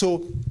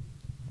 So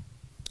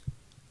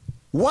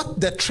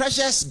what the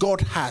treasures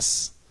God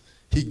has,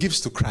 he gives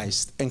to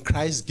Christ, and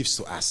Christ gives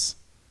to us.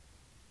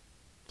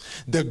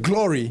 The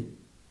glory,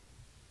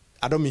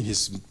 I don't mean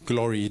his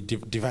glory,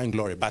 divine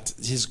glory, but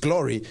his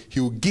glory, he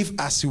will give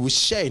us, he will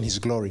share in his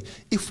glory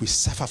if we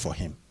suffer for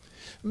him.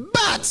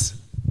 But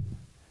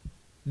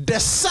the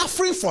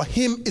suffering for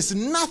him is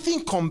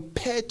nothing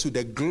compared to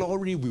the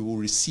glory we will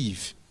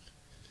receive.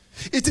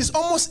 It is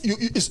almost,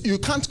 you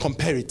can't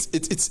compare it.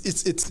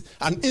 It's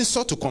an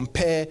insult to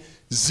compare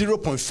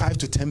 0.5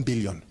 to 10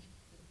 billion.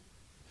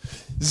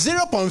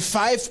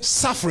 0.5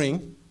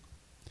 suffering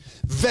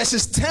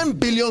versus 10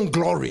 billion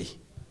glory.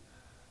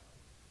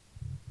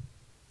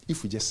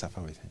 If we just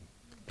suffer with him.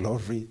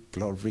 Glory,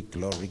 glory,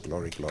 glory,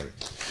 glory, glory.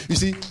 You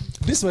see,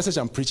 this message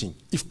I'm preaching,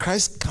 if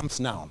Christ comes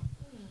now,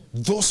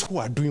 those who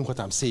are doing what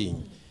I'm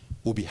saying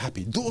will be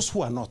happy. Those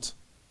who are not,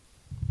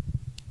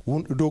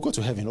 they'll go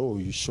to heaven. Oh,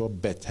 you sure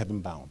bet, heaven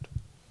bound.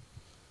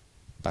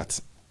 But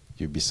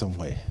you'll be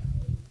somewhere.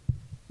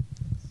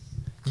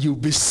 You'll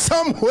be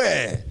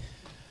somewhere.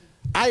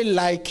 I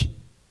like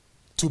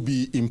to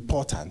be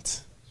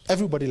important.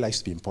 Everybody likes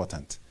to be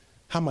important.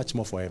 How much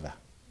more forever?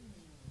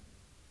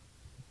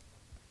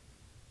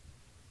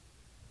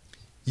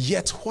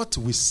 Yet what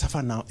we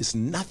suffer now is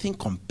nothing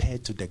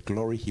compared to the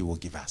glory he will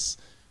give us.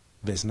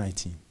 Verse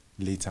 19,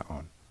 later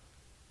on.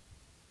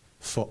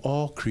 For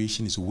all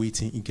creation is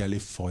waiting eagerly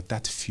for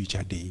that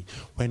future day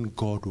when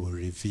God will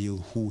reveal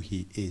who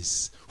he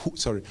is.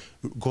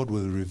 God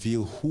will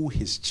reveal who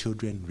his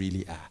children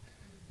really are.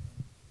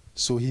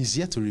 So he's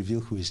yet to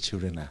reveal who his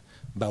children are.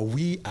 But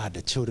we are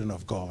the children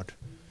of God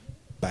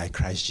by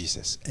Christ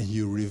Jesus. And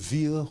you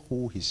reveal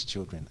who his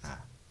children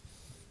are.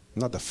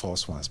 Not the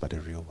false ones, but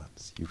the real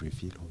ones. You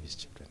reveal who his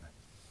children are.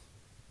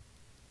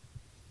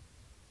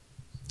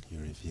 You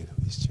reveal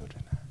who his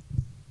children are.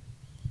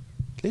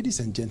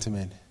 Ladies and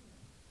gentlemen,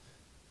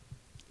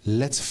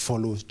 let's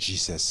follow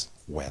Jesus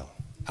well.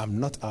 I'm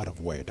not out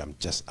of word, I'm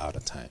just out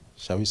of time.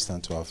 Shall we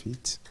stand to our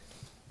feet?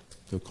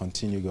 We'll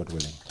continue, God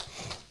willing.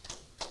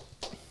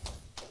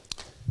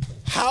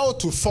 How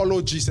to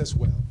follow Jesus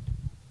well.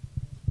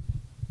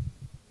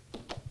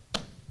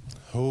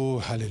 Oh,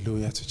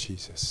 hallelujah to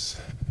Jesus.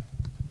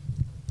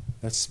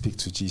 Let's speak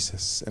to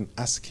Jesus and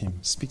ask him,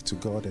 speak to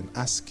God and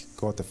ask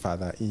God the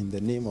Father in the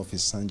name of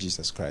his Son,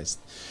 Jesus Christ,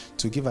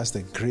 to give us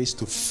the grace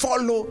to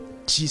follow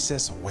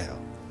Jesus well.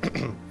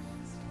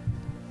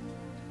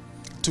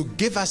 To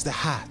give us the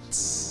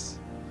hearts,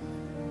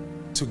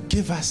 to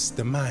give us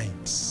the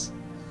minds,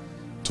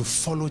 to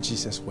follow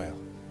Jesus well.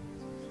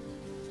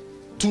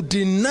 To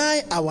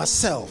deny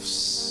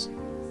ourselves,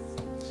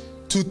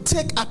 to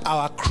take up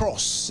our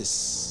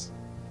crosses,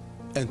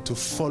 and to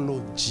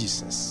follow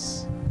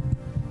Jesus.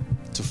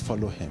 To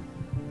follow him.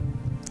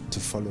 To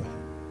follow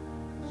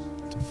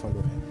him. To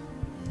follow him.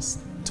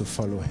 To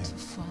follow him.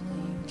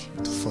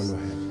 To follow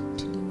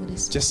him.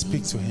 Just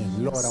speak to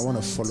him. Lord, I want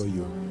to follow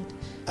you.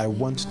 I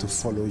want to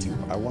follow you.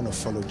 I want to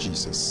follow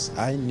Jesus.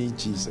 I need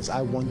Jesus.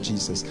 I want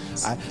Jesus.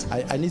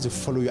 I need to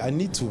follow you. I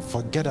need to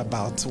forget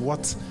about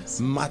what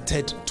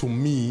mattered to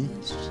me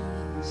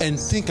and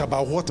think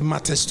about what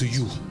matters to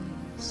you.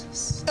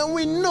 And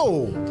we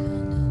know,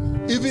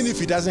 even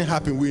if it doesn't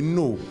happen, we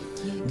know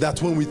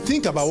that when we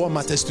think about what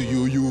matters to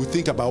you, you will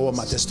think about what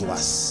matters to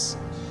us.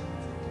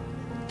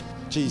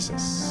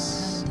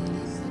 Jesus,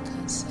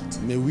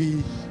 may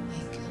we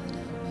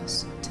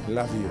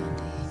love you.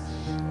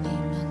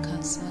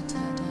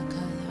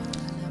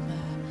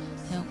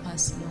 Help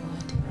us,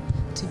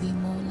 Lord, to be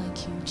more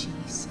like you,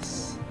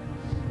 Jesus.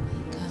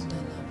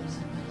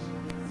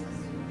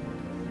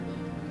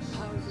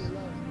 How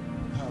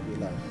we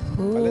love.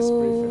 But let's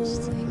pray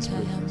first.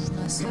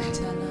 Let's pray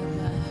first.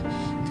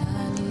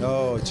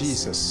 Oh,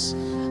 Jesus.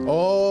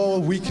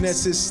 All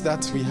weaknesses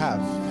that we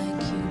have,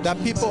 that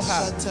people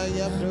have,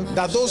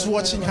 that those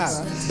watching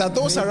have, that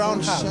those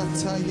around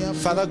have,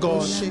 Father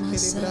God,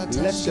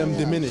 let them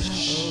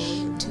diminish.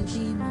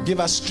 Give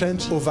us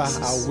strength over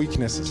our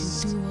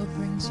weaknesses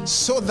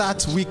so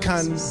that we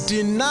can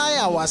deny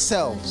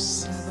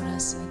ourselves,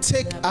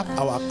 take up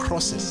our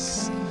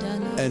crosses,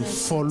 and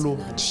follow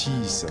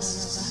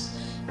Jesus.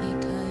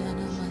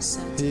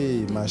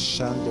 Hey,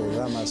 Mashando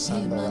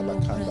Ramasanda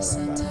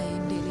Rabakanda.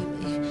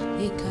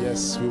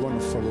 Yes, we want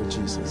to follow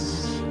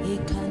Jesus.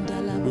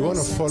 We want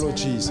to follow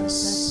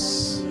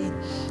Jesus.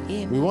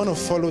 We want to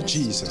follow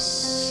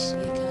Jesus.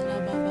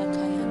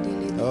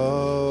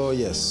 Oh,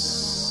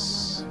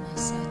 yes.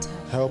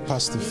 Help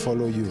us to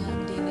follow you.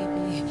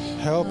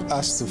 Help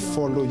us to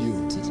follow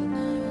you.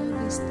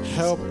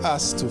 Help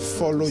us to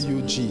follow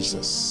you,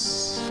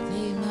 Jesus.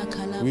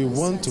 We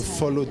want to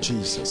follow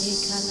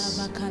Jesus.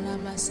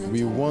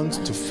 We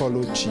want to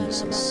follow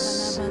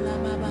Jesus.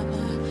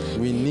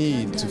 We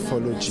need to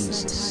follow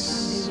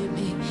Jesus.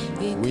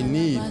 We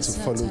need to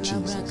follow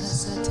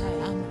Jesus.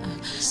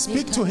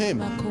 Speak to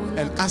him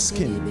and ask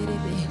him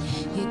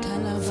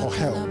for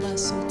help.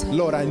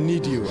 Lord, I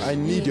need you. I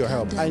need your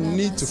help. I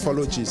need to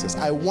follow Jesus.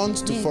 I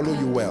want to follow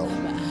you well.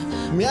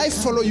 May I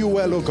follow you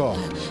well, oh God?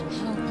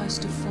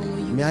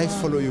 May I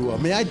follow you well?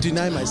 May I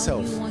deny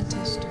myself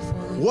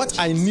what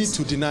I need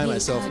to deny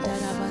myself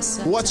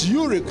of, what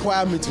you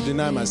require me to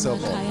deny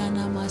myself of,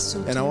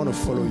 and I want to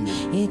follow you.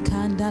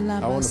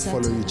 I want to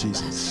follow you,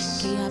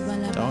 Jesus. I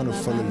want to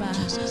follow you,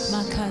 Jesus.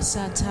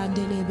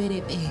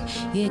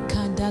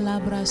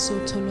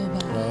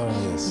 Oh,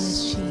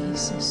 yes.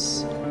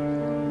 Jesus.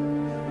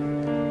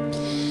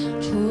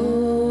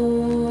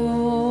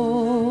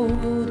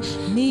 Hold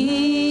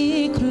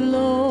me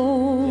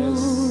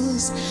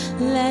close,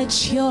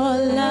 let your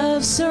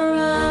love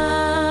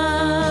surround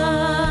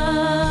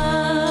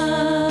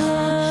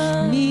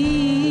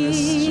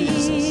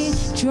me,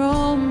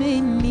 draw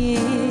me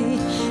near,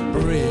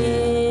 bring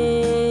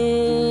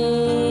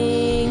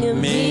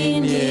me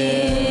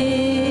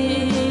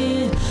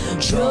near,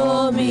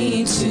 draw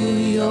me to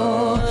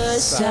your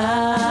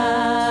side.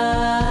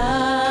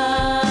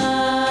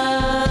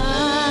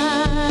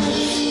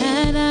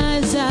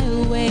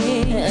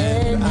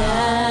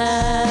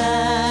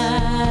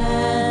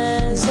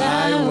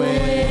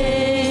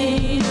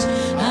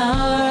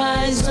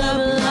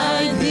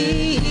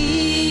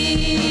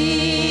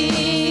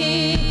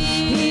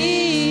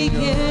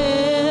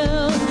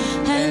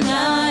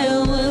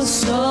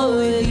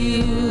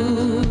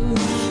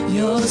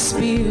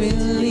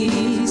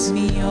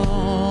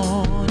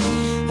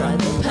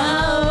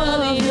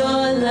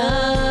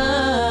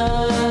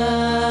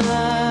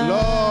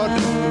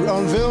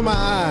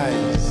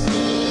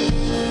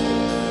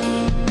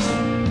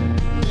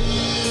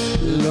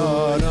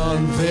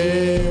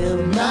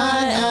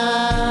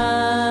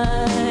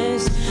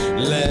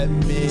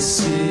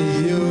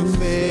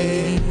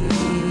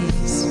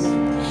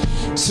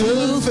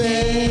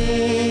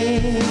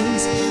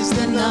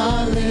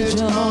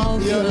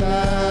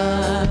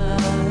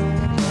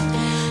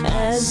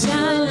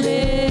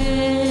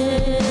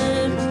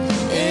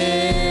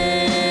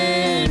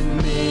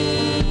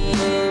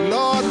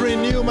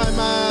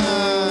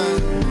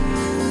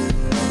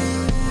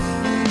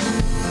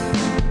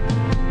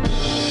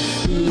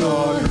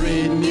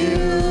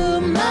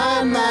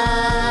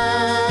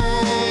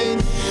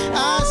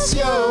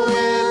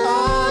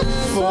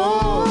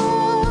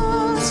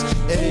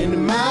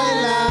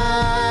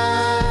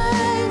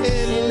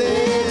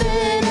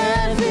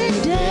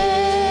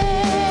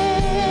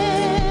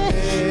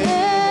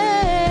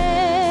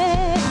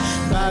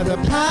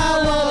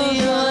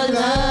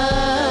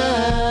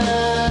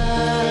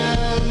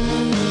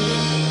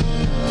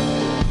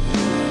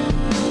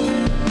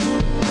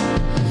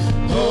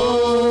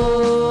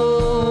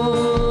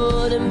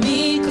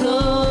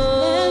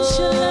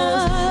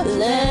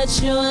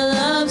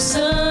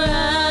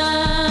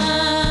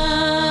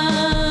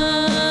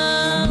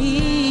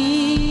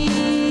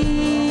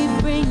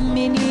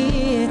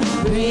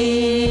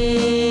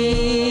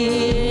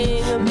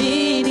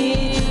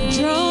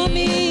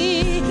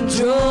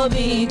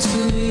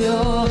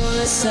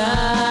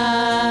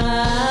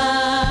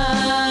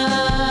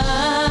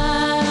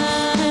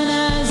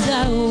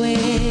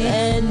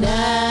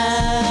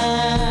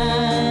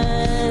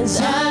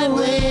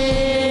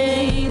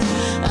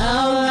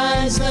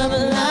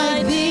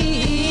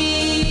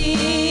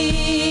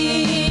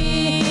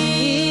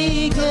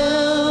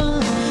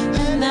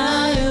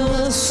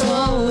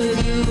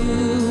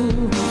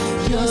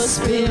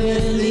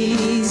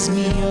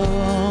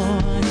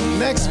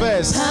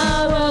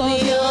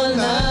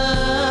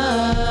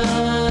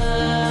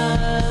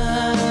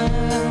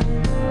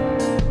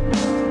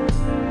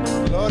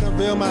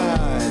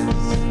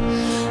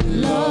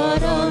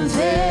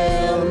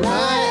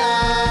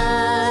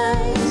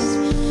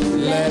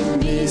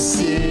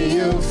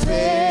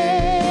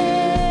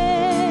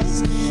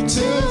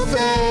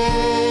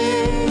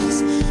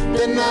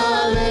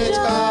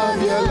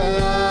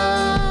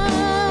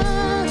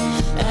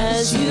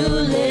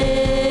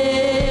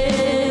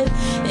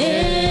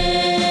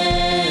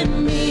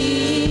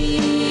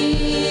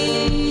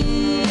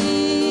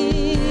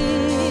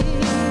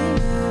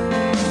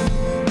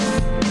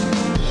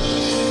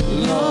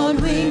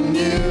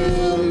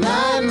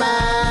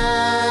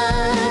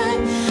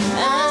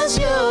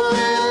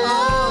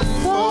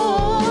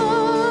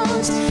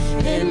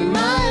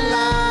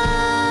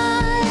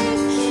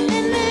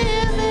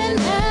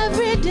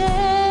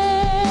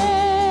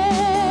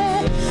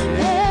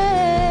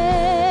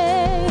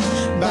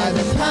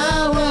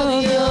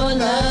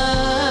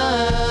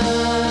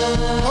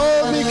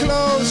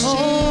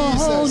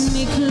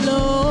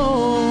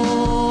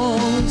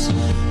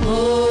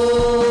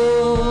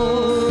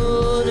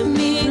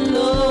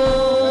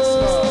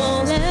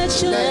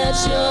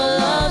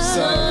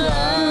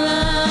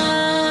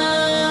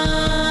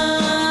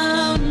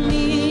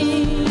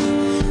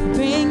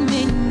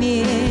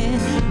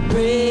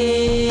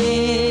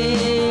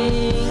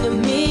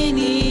 Me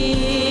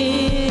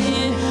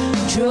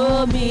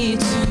draw me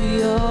to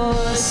your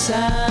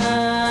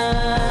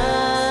side.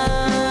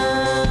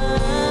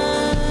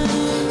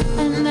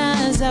 And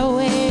as I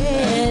wait,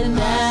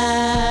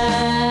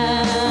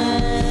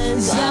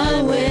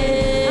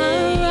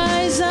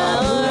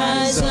 I'll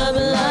rise up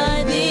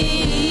like the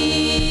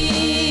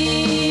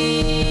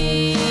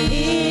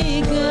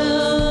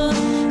eagle,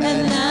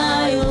 and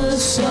I will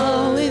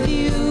soar with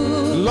you.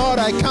 Lord,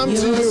 I come to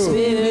Your you.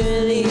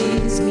 spirit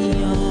leads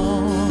me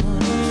on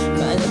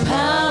by the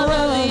power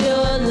of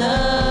your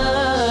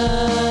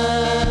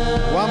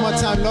love. One more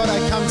time, Lord,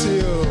 I come to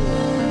you.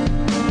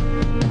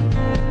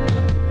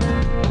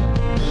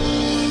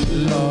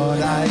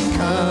 Lord, I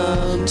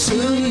come to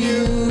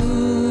you.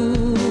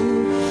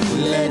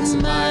 Let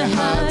my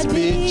heart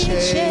be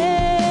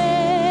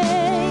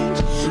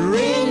changed,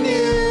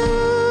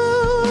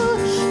 renewed,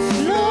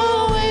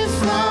 flowing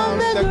from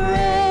the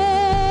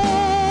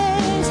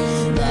grace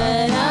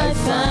That I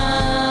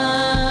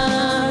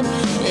found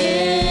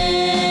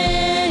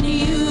in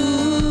you.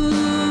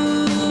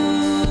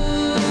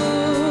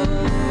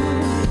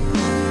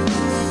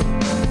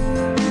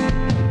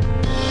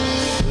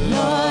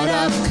 Lord,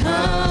 I've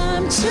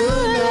come to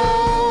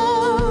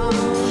know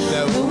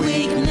the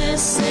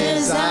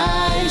weaknesses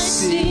I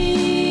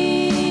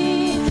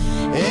see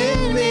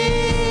in me.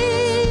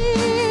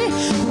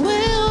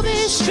 will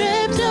be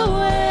stripped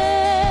away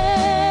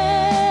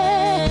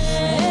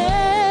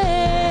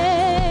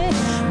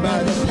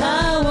by the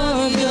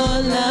power of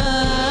your love.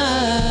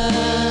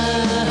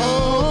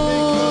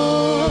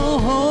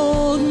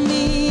 Hold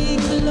me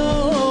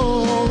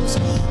close.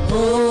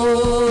 Hold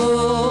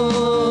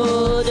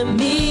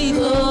me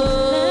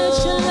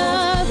close.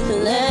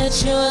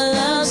 Let your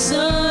love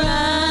surround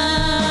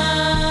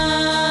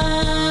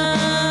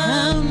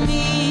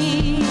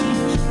me.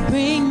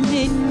 Bring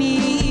me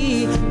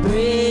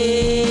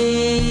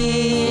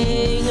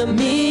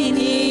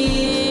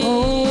near.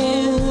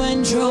 Oh,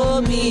 and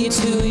draw me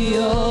to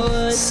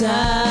your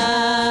side.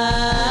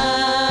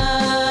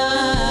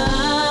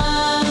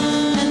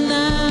 And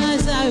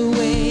as I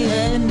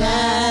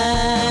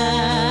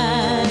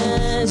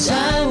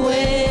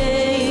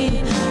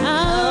wait,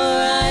 I'll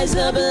rise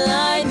up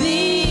like the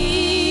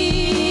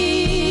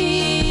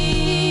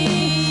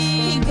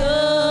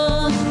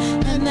eagle,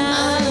 and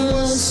I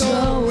will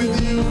soar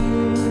with you.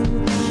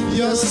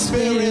 Your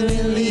spirit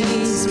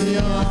leads me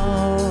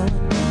on.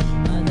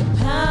 By the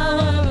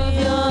power of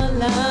your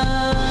love.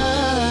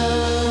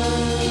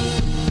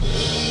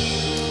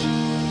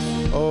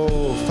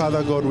 Oh,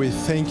 Father God, we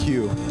thank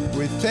you.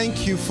 We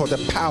thank you for the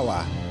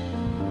power.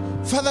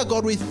 Father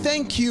God, we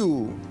thank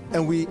you,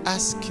 and we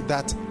ask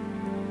that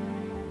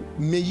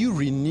may you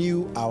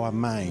renew our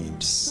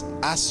minds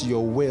as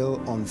your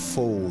will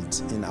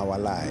unfolds in our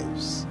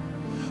lives.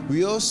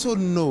 We also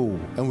know,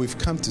 and we've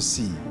come to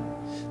see,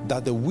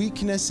 that the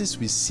weaknesses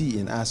we see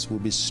in us will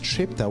be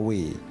stripped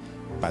away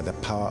by the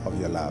power of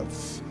your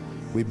love.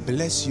 We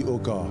bless you, O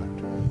God,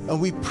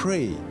 and we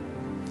pray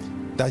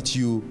that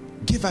you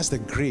give us the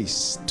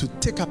grace to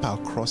take up our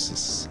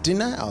crosses,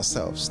 deny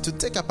ourselves, to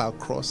take up our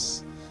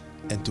cross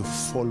and to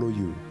follow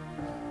you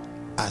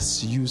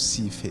as you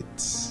see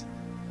fit.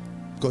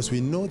 Because we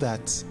know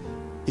that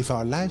if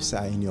our lives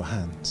are in your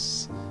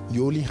hands,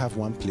 you only have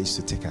one place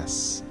to take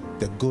us: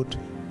 the good,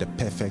 the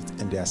perfect,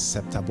 and the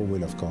acceptable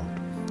will of God.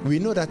 We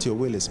know that your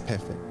will is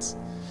perfect.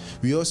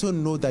 We also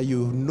know that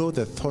you know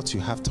the thoughts you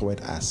have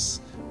toward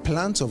us,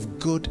 plans of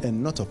good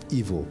and not of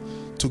evil,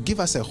 to give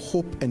us a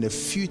hope and a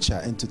future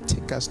and to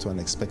take us to an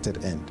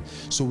expected end.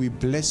 So we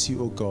bless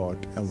you, O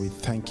God, and we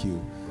thank you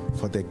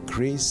for the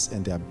grace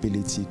and the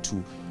ability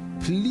to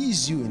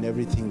please you in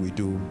everything we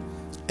do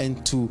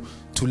and to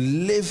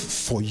live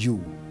for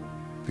you,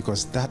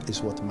 because that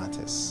is what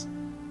matters.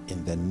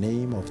 In the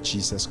name of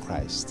Jesus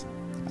Christ,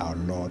 our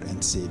Lord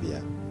and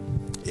Savior.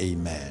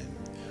 Amen.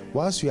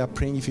 Whilst we are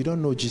praying, if you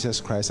don't know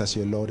Jesus Christ as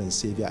your Lord and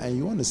Savior and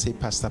you want to say,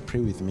 Pastor, pray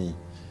with me,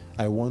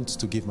 I want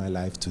to give my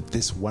life to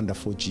this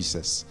wonderful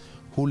Jesus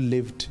who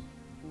lived,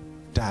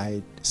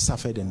 died,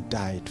 suffered and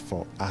died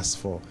for us,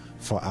 for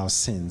our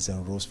sins,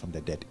 and rose from the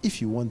dead. If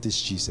you want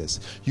this Jesus,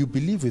 you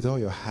believe with all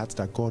your heart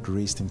that God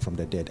raised him from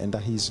the dead and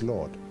that he is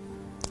Lord,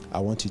 I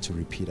want you to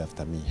repeat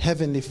after me.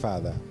 Heavenly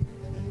Father,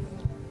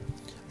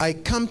 I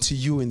come to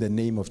you in the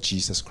name of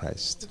Jesus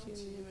Christ.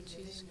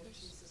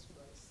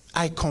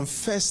 I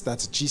confess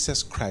that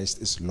Jesus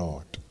Christ is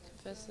Lord.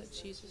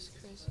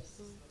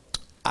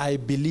 I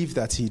believe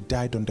that he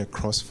died on the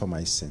cross for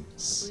my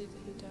sins.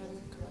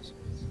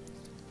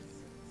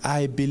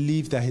 I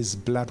believe that his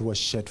blood was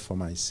shed for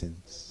my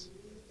sins.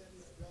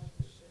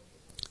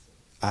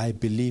 I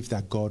believe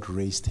that God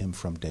raised him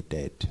from the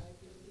dead.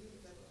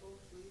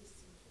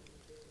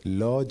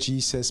 Lord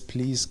Jesus,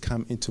 please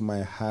come into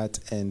my heart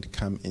and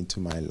come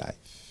into my life.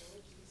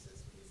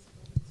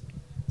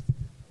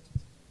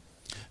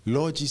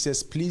 Lord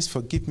Jesus, please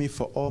forgive me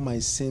for all my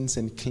sins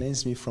and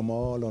cleanse me from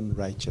all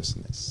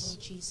unrighteousness.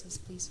 Lord Jesus,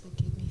 please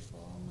forgive me for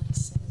all my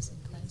sins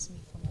and cleanse me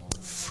from all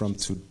unrighteousness. From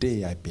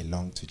today, I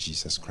belong to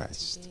Jesus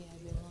Christ. Today I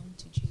belong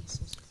to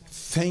Jesus Christ.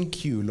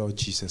 Thank you, Lord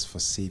Jesus, for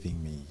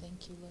saving me.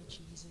 Thank you, Lord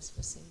Jesus,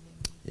 for saving me.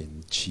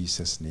 In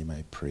Jesus' name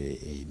I pray,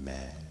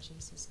 amen. In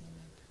Jesus' name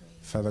I pray.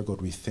 Father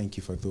God, we thank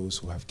you for those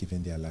who have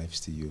given their lives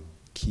to you.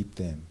 Keep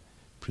them,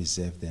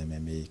 preserve them,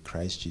 and may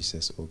Christ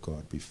Jesus, O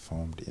God, be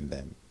formed in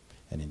them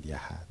and in their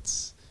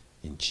hearts.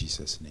 In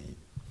Jesus' name,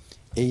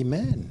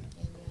 amen. Amen.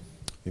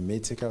 We may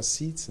take our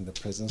seats in the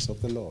presence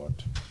of the Lord.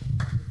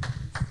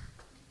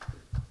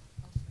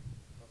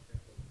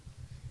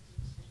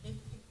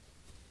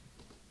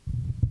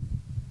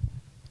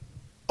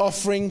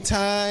 Offering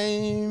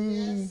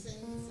time.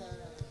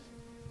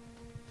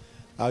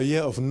 Our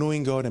year of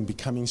knowing God and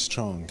becoming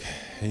strong.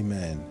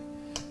 Amen.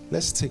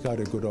 Let's take out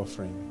a good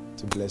offering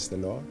to bless the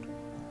Lord.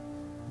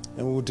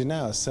 And we will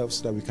deny ourselves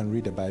so that we can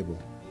read the Bible.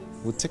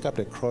 We'll take up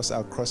our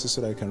crosses so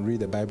that we can read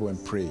the Bible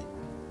and pray.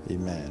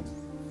 Amen.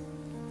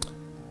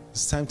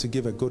 It's time to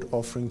give a good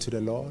offering to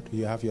the Lord.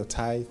 You have your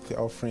tithe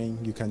offering.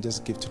 You can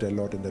just give to the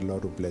Lord and the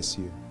Lord will bless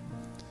you.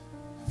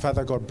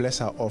 Father God,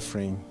 bless our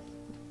offering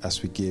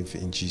as we give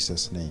in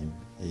Jesus' name.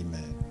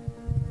 Amen.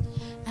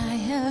 I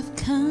have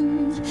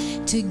come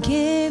to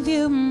give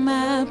you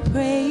my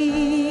praise.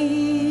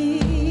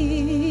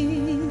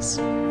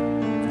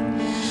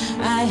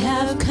 I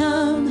have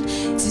come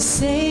to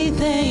say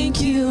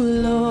thank you,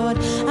 Lord.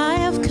 I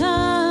have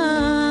come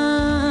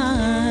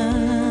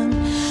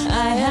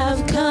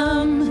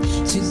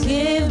to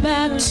give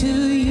back to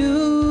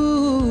you.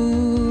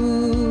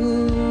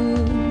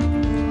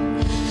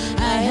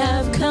 I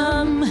have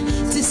come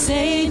to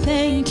say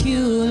thank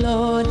you,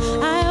 Lord.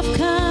 I have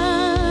come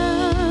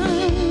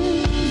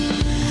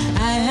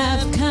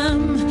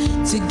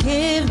to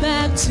give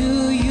back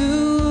to you.